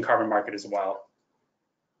emerging carbon market as well.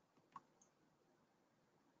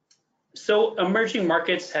 So emerging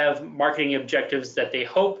markets have marketing objectives that they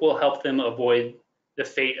hope will help them avoid the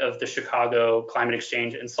fate of the Chicago Climate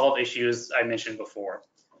Exchange and solve issues I mentioned before.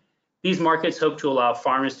 These markets hope to allow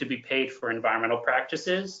farmers to be paid for environmental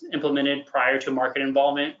practices implemented prior to market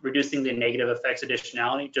involvement, reducing the negative effects of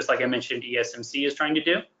additionality, just like I mentioned ESMC is trying to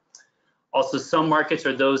do. Also, some markets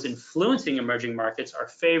or those influencing emerging markets are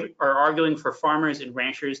arguing for farmers and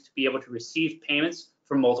ranchers to be able to receive payments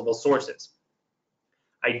from multiple sources.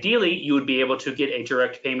 Ideally, you would be able to get a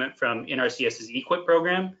direct payment from NRCS's EQIP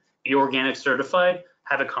program, be organic certified,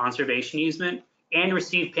 have a conservation easement, and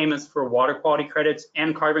receive payments for water quality credits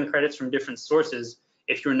and carbon credits from different sources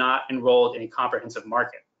if you're not enrolled in a comprehensive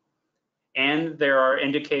market. And there are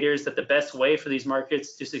indicators that the best way for these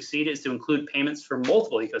markets to succeed is to include payments for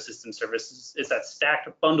multiple ecosystem services. It's that stacked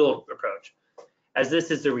bundle approach, as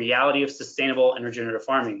this is the reality of sustainable and regenerative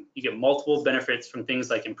farming. You get multiple benefits from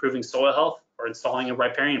things like improving soil health or installing a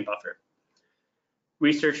riparian buffer.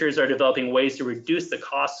 Researchers are developing ways to reduce the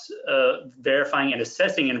costs of verifying and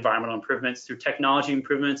assessing environmental improvements through technology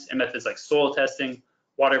improvements and methods like soil testing,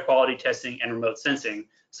 water quality testing, and remote sensing.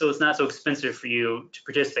 So it's not so expensive for you to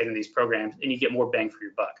participate in these programs, and you get more bang for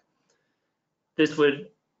your buck. This would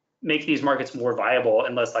make these markets more viable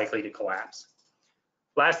and less likely to collapse.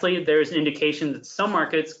 Lastly, there's an indication that some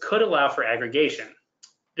markets could allow for aggregation.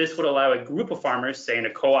 This would allow a group of farmers, say in a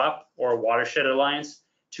co-op or a watershed alliance,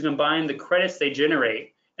 to combine the credits they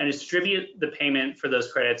generate and distribute the payment for those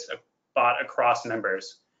credits bought across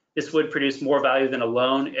members. This would produce more value than a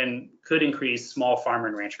loan and could increase small farmer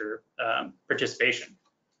and rancher participation.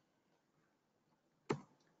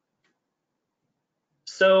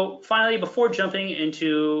 So finally, before jumping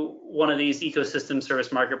into one of these ecosystem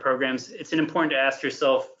service market programs, it's important to ask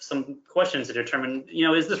yourself some questions to determine,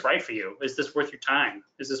 is this right for you? Is this worth your time?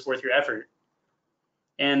 Is this worth your effort?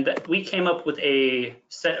 And we came up with a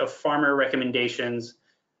set of farmer recommendations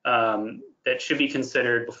that should be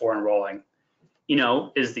considered before enrolling.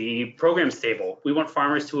 Is the program stable? We want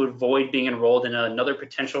farmers to avoid being enrolled in another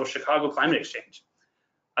potential Chicago Climate Exchange.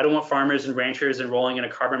 I don't want farmers and ranchers enrolling in a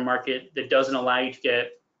carbon market that doesn't allow you to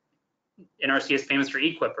get NRCS payments for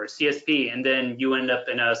EQIP or CSP, and then you end up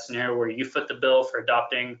in a scenario where you foot the bill for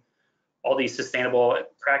adopting all these sustainable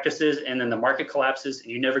practices, and then the market collapses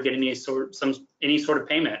and you never get any sort of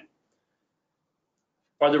payment.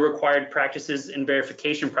 Are the required practices and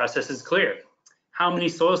verification processes clear? How many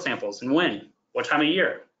soil samples and when? What time of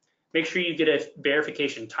year? Make sure you get a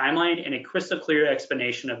verification timeline and a crystal clear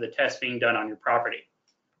explanation of the tests being done on your property.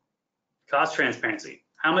 Cost transparency.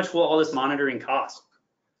 How much will all this monitoring cost?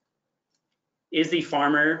 Is the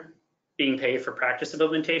farmer being paid for practice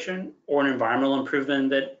implementation or an environmental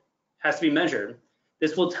improvement that has to be measured?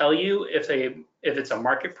 This will tell you if it's a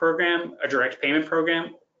market program, a direct payment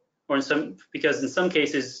program, or because in some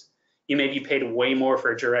cases you may be paid way more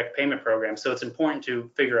for a direct payment program. So it's important to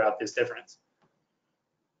figure out this difference.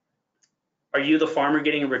 Are you, the farmer,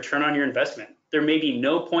 getting a return on your investment? There may be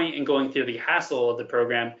no point in going through the hassle of the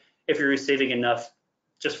program if you're receiving enough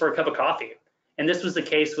just for a cup of coffee. And this was the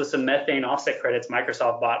case with some methane offset credits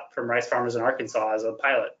Microsoft bought from rice farmers in Arkansas as a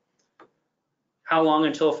pilot. How long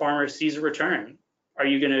until a farmer sees a return? Are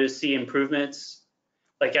you going to see improvements?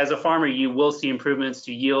 Like, as a farmer, you will see improvements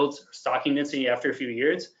to yields or stocking density after a few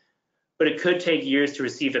years, but it could take years to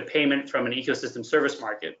receive a payment from an ecosystem service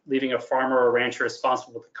market, leaving a farmer or rancher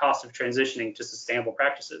responsible for the cost of transitioning to sustainable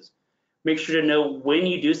practices. Make sure to know when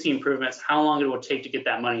you do see improvements, how long it will take to get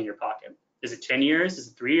that money in your pocket. Is it 10 years? Is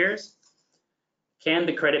it 3 years? Can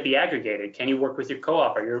the credit be aggregated? Can you work with your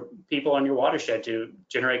co-op or your people on your watershed to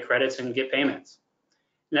generate credits and get payments?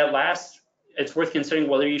 And at last, it's worth considering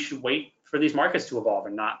whether you should wait for these markets to evolve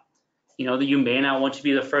or not. You know, that you may not want to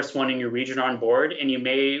be the first one in your region on board, and you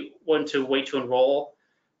may want to wait to enroll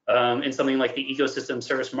in something like the Ecosystem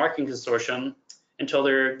Service Marketing Consortium until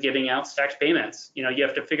they're giving out stacked payments. You know, you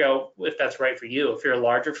have to figure out if that's right for you. If you're a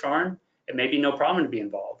larger farm, it may be no problem to be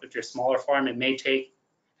involved. If you're a smaller farm, it may take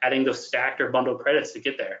adding those stacked or bundled credits to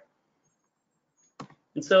get there.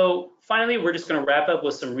 And so finally, we're just going to wrap up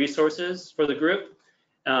with some resources for the group.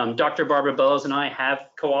 Dr. Barbara Bellows and I have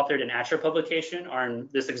co-authored an ATRA publication on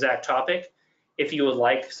this exact topic, if you would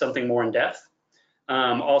like something more in depth.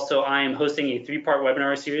 Also, I am hosting a 3-part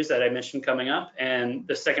webinar series that I mentioned coming up, and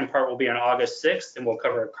the second part will be on August 6th, and we'll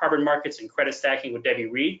cover carbon markets and credit stacking with Debbie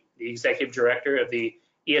Reed, the Executive Director of the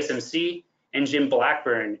ESMC, and Jim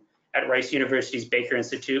Blackburn at Rice University's Baker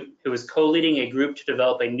Institute, who is co-leading a group to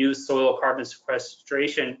develop a new soil carbon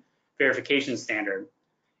sequestration verification standard.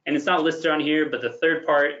 And it's not listed on here, but the third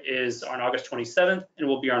part is on August 27th, and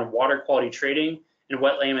will be on water quality trading and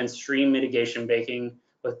wetland and stream mitigation baking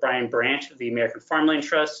with Brian Brandt of the American Farmland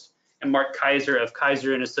Trust and Mark Kaiser of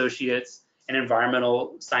Kaiser and Associates, an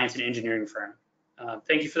environmental science and engineering firm.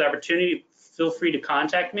 Thank you for the opportunity. Feel free to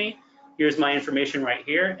contact me. Here's my information right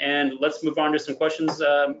here, and let's move on to some questions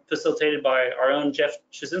facilitated by our own Jeff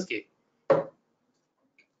Chisinski.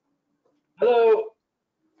 Hello.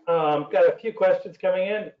 Got a few questions coming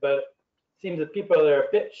in, but it seems that people are a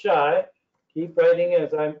bit shy. Keep writing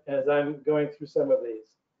as I'm going through some of these.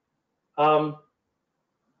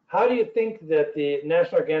 How do you think that the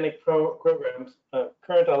National Organic Program's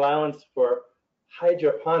current allowance for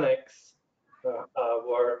hydroponics,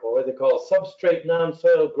 or what they call substrate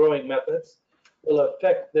non-soil growing methods, will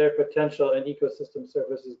affect their potential in ecosystem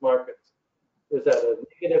services markets? Is that a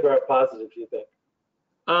negative or a positive, do you think?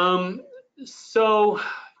 So,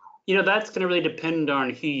 you know, that's going to really depend on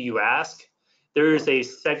who you ask. There's a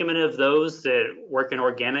segment of those that work in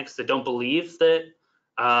organics that don't believe that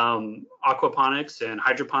aquaponics and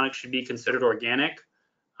hydroponics should be considered organic.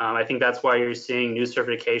 I think that's why you're seeing new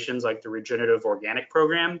certifications like the Regenerative Organic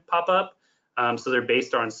Program pop up. So they're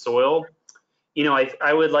based on soil. You know,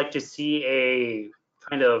 I would like to see a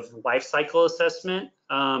kind of life cycle assessment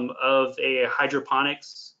of a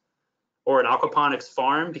hydroponics or an aquaponics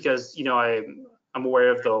farm, because, you know, I'm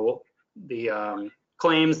aware of the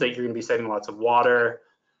claims that you're going to be saving lots of water,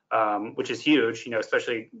 which is huge, you know,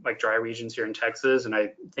 especially like dry regions here in Texas. And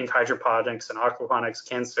I think hydroponics and aquaponics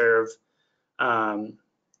can serve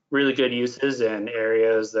really good uses in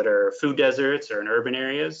areas that are food deserts or in urban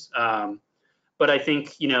areas. But I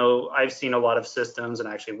think, you know, I've seen a lot of systems and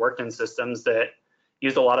actually worked in systems that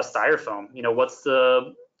use a lot of styrofoam. You know, what's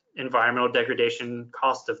the environmental degradation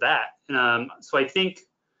cost of that? So I think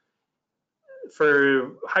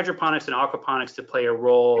for hydroponics and aquaponics to play a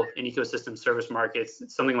role in ecosystem service markets,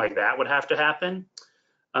 something like that would have to happen.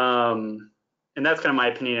 And that's kind of my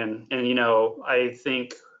opinion. And, you know, I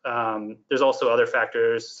think there's also other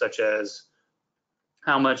factors such as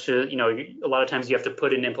how much, you know, a lot of times you have to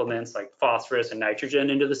put in implements like phosphorus and nitrogen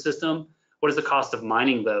into the system. What is the cost of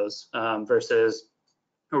mining those versus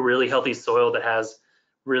a really healthy soil that has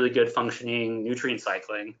really good functioning nutrient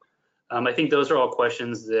cycling? I think those are all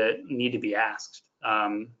questions that need to be asked.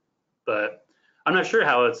 But I'm not sure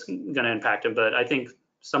how it's going to impact them, but I think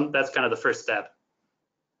that's kind of the first step.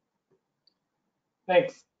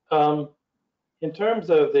 Thanks. In terms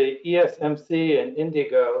of the ESMC and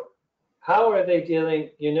Indigo, how are they dealing?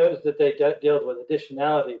 You notice that they dealt with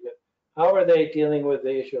additionality, but how are they dealing with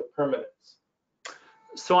the issue of permanence?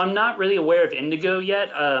 So I'm not really aware of Indigo yet.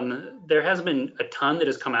 There hasn't been a ton that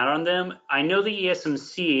has come out on them. I know the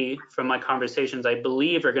ESMC, from my conversations, I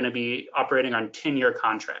believe are going to be operating on 10-year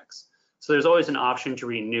contracts. So there's always an option to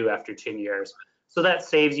renew after 10 years. So that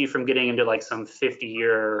saves you from getting into like some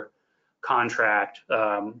 50-year contract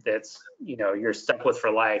that's, you're stuck with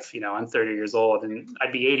for life. I'm 30 years old and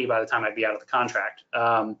I'd be 80 by the time I'd be out of the contract.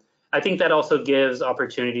 I think that also gives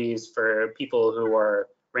opportunities for people who are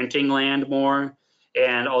renting land more,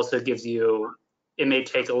 and also gives you, it may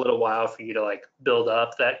take a little while for you to like build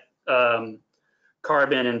up that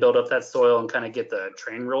carbon and build up that soil and kind of get the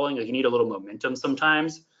train rolling. Like you need a little momentum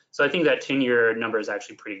sometimes. So I think that 10-year number is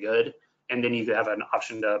actually pretty good. And then you have an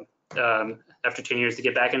option to, after 10 years, to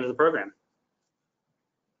get back into the program.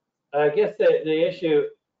 I guess the issue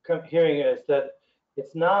hearing is that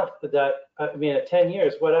it's not that, I mean, at 10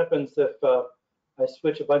 years, what happens if I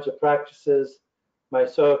switch a bunch of practices, my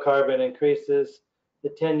soil carbon increases, the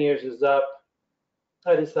 10 years is up,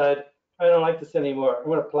 I decide I don't like this anymore, I'm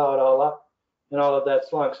going to plow it all up, and all of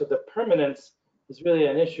that's long. So the permanence is really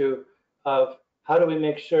an issue of how do we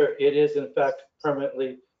make sure it is in fact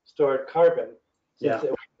permanently stored carbon, since it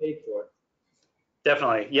was paid for.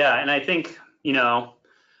 Definitely, yeah, and I think,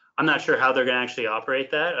 I'm not sure how they're going to actually operate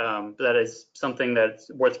that, but that is something that's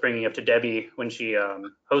worth bringing up to Debbie when she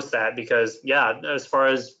hosts that, because as far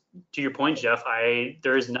as, to your point, Jeff,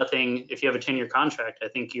 there is nothing, if you have a 10-year contract, I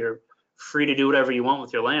think you're free to do whatever you want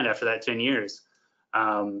with your land after that 10 years.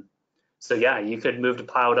 So yeah, you could move to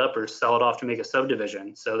plow it up or sell it off to make a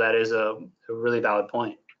subdivision. So that is a really valid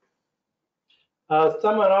point.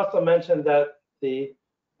 Someone also mentioned that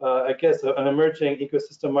I guess an emerging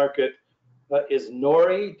ecosystem market is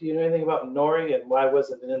Nori. Do you know anything about Nori, and why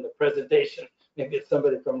wasn't it in the presentation? Maybe it's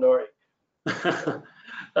somebody from Nori.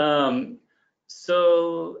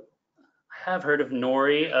 So I have heard of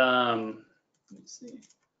Nori. Let's see.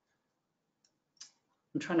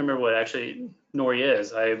 I'm trying to remember what actually Nori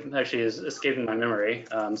is. Is escaping my memory.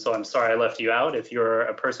 So I'm sorry I left you out if you're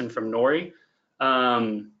a person from Nori. I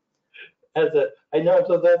know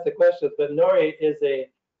that's the question, but Nori is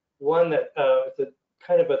one that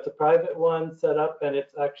it's a private one set up, and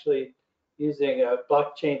it's actually using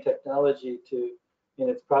blockchain technology in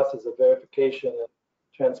its process of verification and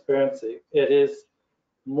transparency. It is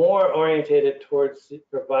more orientated towards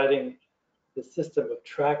providing the system of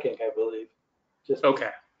tracking, I believe. Just okay.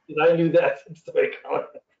 I knew that since the way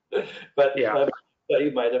Colin, but yeah,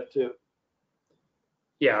 you might have too.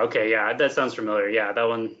 Yeah. Okay. Yeah, that sounds familiar. Yeah, that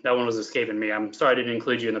one was escaping me. I'm sorry I didn't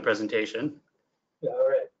include you in the presentation. Yeah. All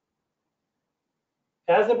right.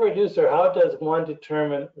 As a producer, how does one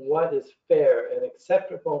determine what is fair and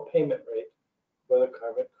acceptable payment rate for the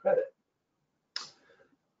carbon credit?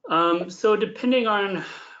 So depending on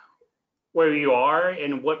where you are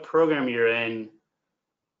and what program you're in,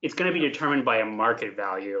 it's going to be determined by a market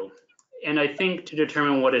value. And I think to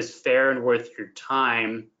determine what is fair and worth your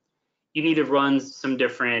time, you need to run some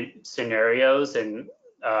different scenarios and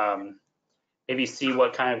maybe see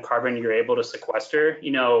what kind of carbon you're able to sequester.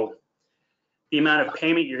 The amount of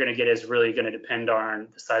payment you're going to get is really going to depend on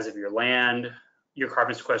the size of your land, your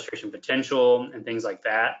carbon sequestration potential, and things like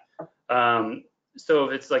that. So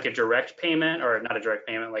if it's like a direct payment, or not a direct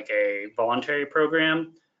payment, like a voluntary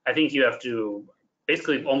program, I think you have to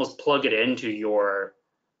basically almost plug it into your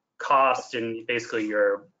cost and basically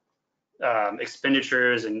your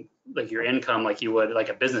expenditures and like your income, like you would like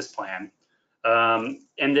a business plan. And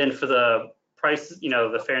then for the price,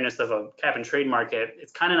 the fairness of a cap and trade market,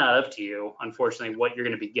 it's kind of not up to you, unfortunately, what you're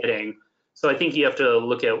going to be getting. So I think you have to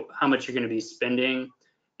look at how much you're going to be spending,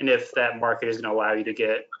 and if that market is going to allow you to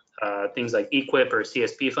get things like EQIP or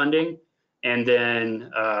CSP funding, and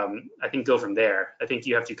then I think go from there. I think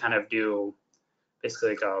you have to kind of do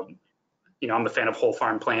basically like I'm a fan of whole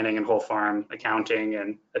farm planning and whole farm accounting,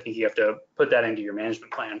 and I think you have to put that into your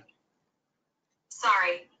management plan.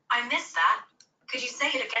 Sorry, I missed that. Could you say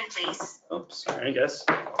it again, please? Oh, sorry, I guess.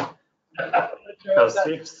 Oh,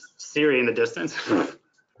 Siri in the distance.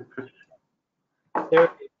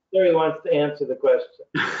 Siri wants to answer the question.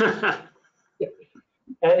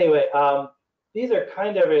 Anyway, these are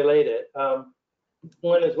kind of related.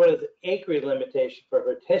 One is, what is the acreage limitation for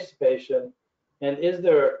participation? And is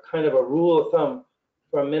there kind of a rule of thumb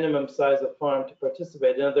for a minimum size of farm to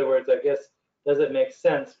participate? In other words, I guess, does it make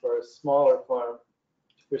sense for a smaller farm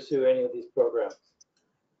to pursue any of these programs?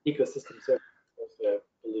 Ecosystem services, I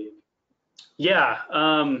believe. Yeah.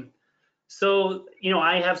 So,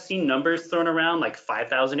 I have seen numbers thrown around like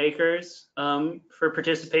 5,000 acres for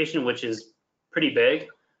participation, which is pretty big.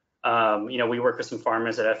 We work with some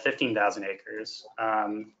farmers that have 15,000 acres.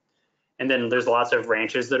 And then there's lots of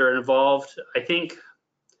ranches that are involved. I think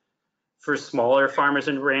for smaller farmers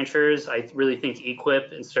and ranchers, I really think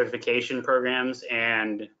EQIP and certification programs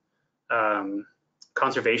and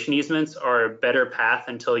conservation easements are a better path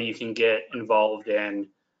until you can get involved in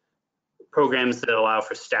programs that allow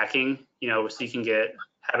for stacking, so you can get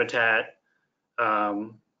habitat,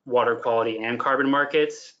 water quality, and carbon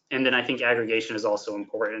markets. And then I think aggregation is also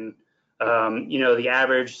important. The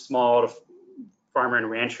average small farmer and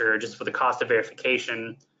rancher, just for the cost of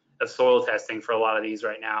verification of soil testing for a lot of these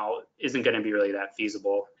right now, isn't going to be really that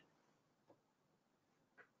feasible.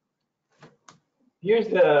 Here's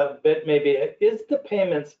a bit maybe, is the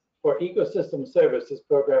payments for ecosystem services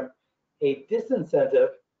program a disincentive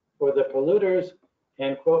for the polluters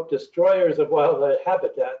and, quote, destroyers of wildlife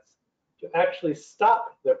habitats to actually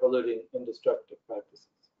stop their polluting and destructive practices?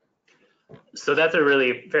 So that's a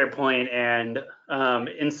really fair point. And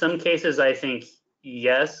in some cases, I think,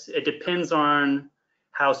 yes, it depends on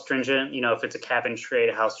how stringent, if it's a cap and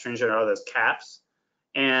trade, how stringent are those caps?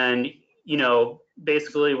 And,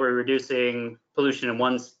 basically we're reducing pollution in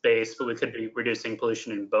one space, but we could be reducing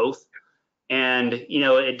pollution in both. And,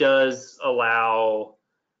 it does allow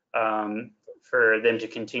for them to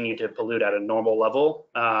continue to pollute at a normal level.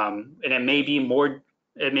 And it may be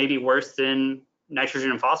worse than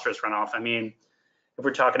nitrogen and phosphorus runoff. I mean, if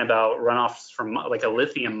we're talking about runoffs from like a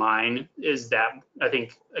lithium mine, is that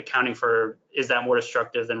more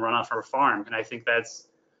destructive than runoff from a farm? And I think that's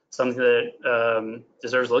something that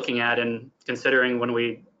deserves looking at and considering when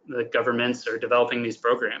the governments are developing these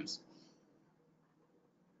programs.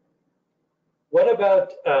 What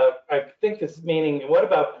about, I think this is meaning, what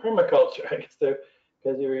about permaculture? I guess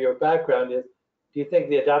because your background is, do you think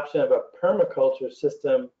the adoption of a permaculture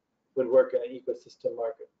system would work in an ecosystem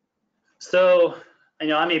market? So,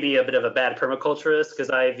 I may be a bit of a bad permaculturist because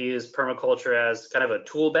I've used permaculture as kind of a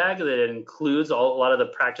tool bag that includes a lot of the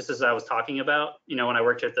practices I was talking about. When I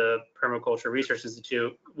worked at the Permaculture Research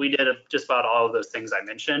Institute, we did just about all of those things I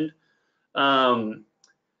mentioned.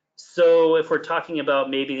 So if we're talking about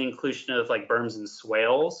maybe the inclusion of like berms and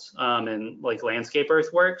swales and like landscape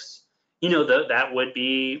earthworks, that would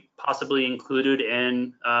be possibly included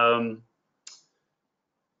in a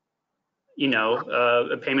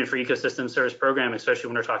payment for ecosystem service program, especially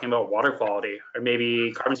when we're talking about water quality or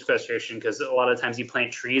maybe carbon sequestration, because a lot of times you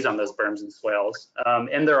plant trees on those berms and swales.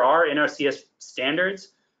 And there are NRCS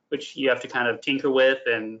standards, which you have to kind of tinker with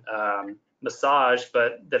and massage,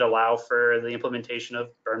 but that allow for the implementation of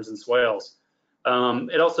berms and swales.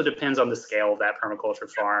 It also depends on the scale of that permaculture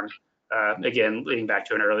farm. Again, leading back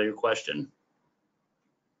to an earlier question.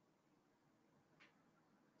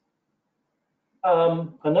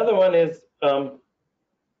 Another one is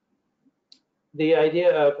the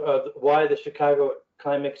idea of why the Chicago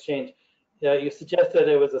Climate Exchange. You suggested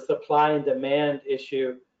it was a supply and demand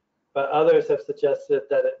issue, but others have suggested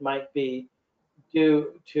that it might be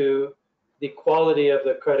due to the quality of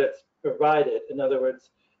the credits provided. In other words,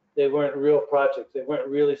 they weren't real projects. They weren't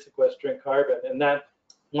really sequestering carbon. And that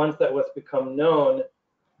once that was become known,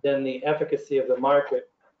 then the efficacy of the market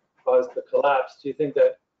caused the collapse. Do you think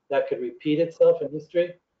that that could repeat itself in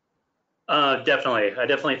history? Definitely. I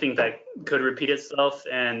definitely think that could repeat itself,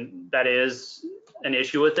 and that is an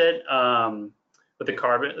issue with it, with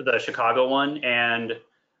the Chicago one. And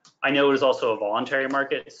I know it was also a voluntary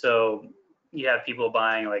market, so you have people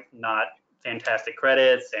buying like not fantastic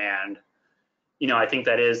credits, and I think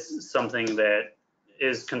that is something that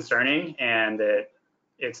is concerning, and that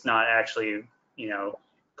it's not actually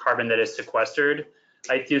carbon that is sequestered.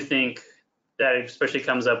 I do think that especially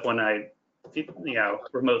comes up when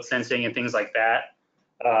remote sensing and things like that,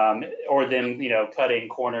 or them cutting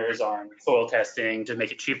corners on soil testing to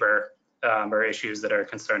make it cheaper, are issues that are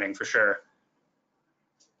concerning for sure.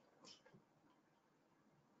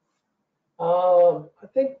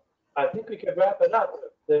 I think we could wrap it up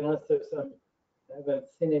unless there's some. I haven't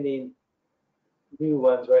seen any new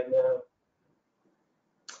ones right now.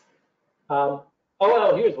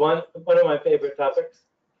 Well, here's one of my favorite topics.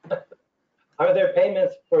 Are there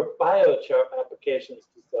payments for biochar applications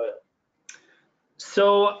to soil?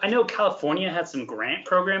 So I know California had some grant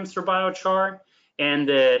programs for biochar, and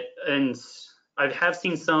I have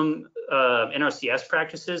seen some NRCS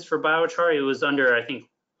practices for biochar. It was under, I think,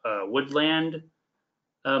 woodland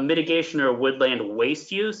mitigation or woodland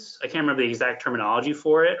waste use. I can't remember the exact terminology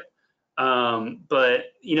for it,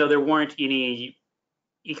 but there weren't any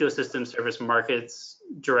ecosystem service markets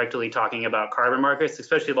directly talking about carbon markets,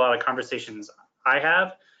 especially a lot of conversations I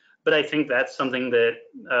have. But I think that's something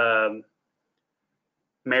that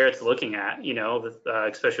merits looking at,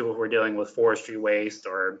 especially if we're dealing with forestry waste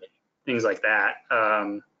or things like that.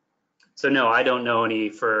 So no, I don't know any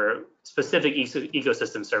for specific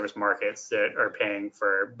ecosystem service markets that are paying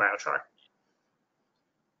for biochar.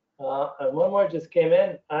 And one more just came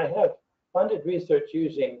in. I have funded research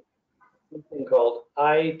using something called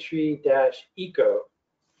iTree-Eco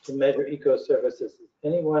to measure eco services. Does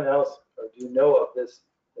anyone else, or do you know of this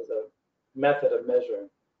as a method of measuring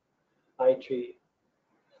iTree?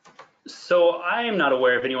 So I am not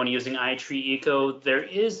aware of anyone using iTree-Eco. There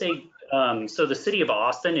is so the city of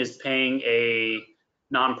Austin is paying a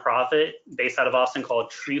nonprofit based out of Austin called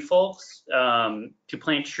Tree Folks to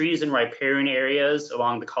plant trees in riparian areas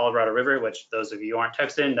along the Colorado River, which those of you aren't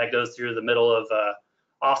Texan, that goes through the middle of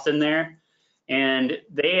Austin there. And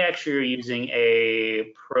they actually are using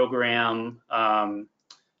a program that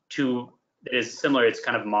is similar. It's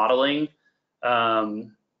kind of modeling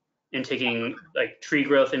and taking like tree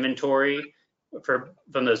growth inventory from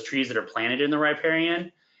those trees that are planted in the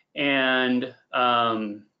riparian. And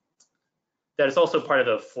that is also part of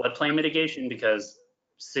the floodplain mitigation because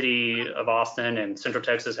city of Austin and Central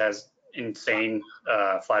Texas has insane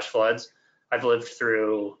flash floods. I've lived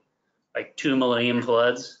through like 2 millennium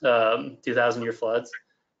floods, 2,000-year floods.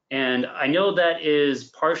 And I know that is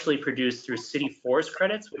partially produced through city forest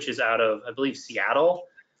credits, which is out of, I believe, Seattle.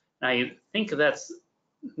 And I think that's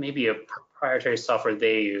maybe a proprietary software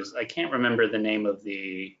they use. I can't remember the name of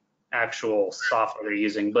the actual software they're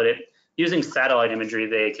using, but using satellite imagery,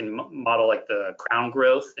 they can model like the crown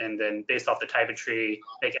growth, and then based off the type of tree,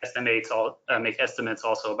 make estimates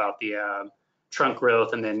also about the trunk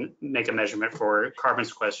growth, and then make a measurement for carbon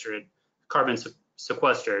sequestered.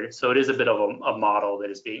 So it is a bit of a model that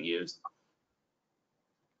is being used.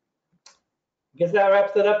 I guess that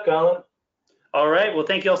wraps it up, Colin. All right, well,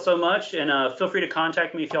 thank you all so much, and feel free to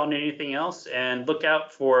contact me if y'all need anything else, and look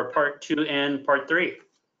out for part 2 and part 3.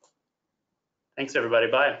 Thanks, everybody.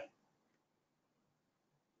 Bye.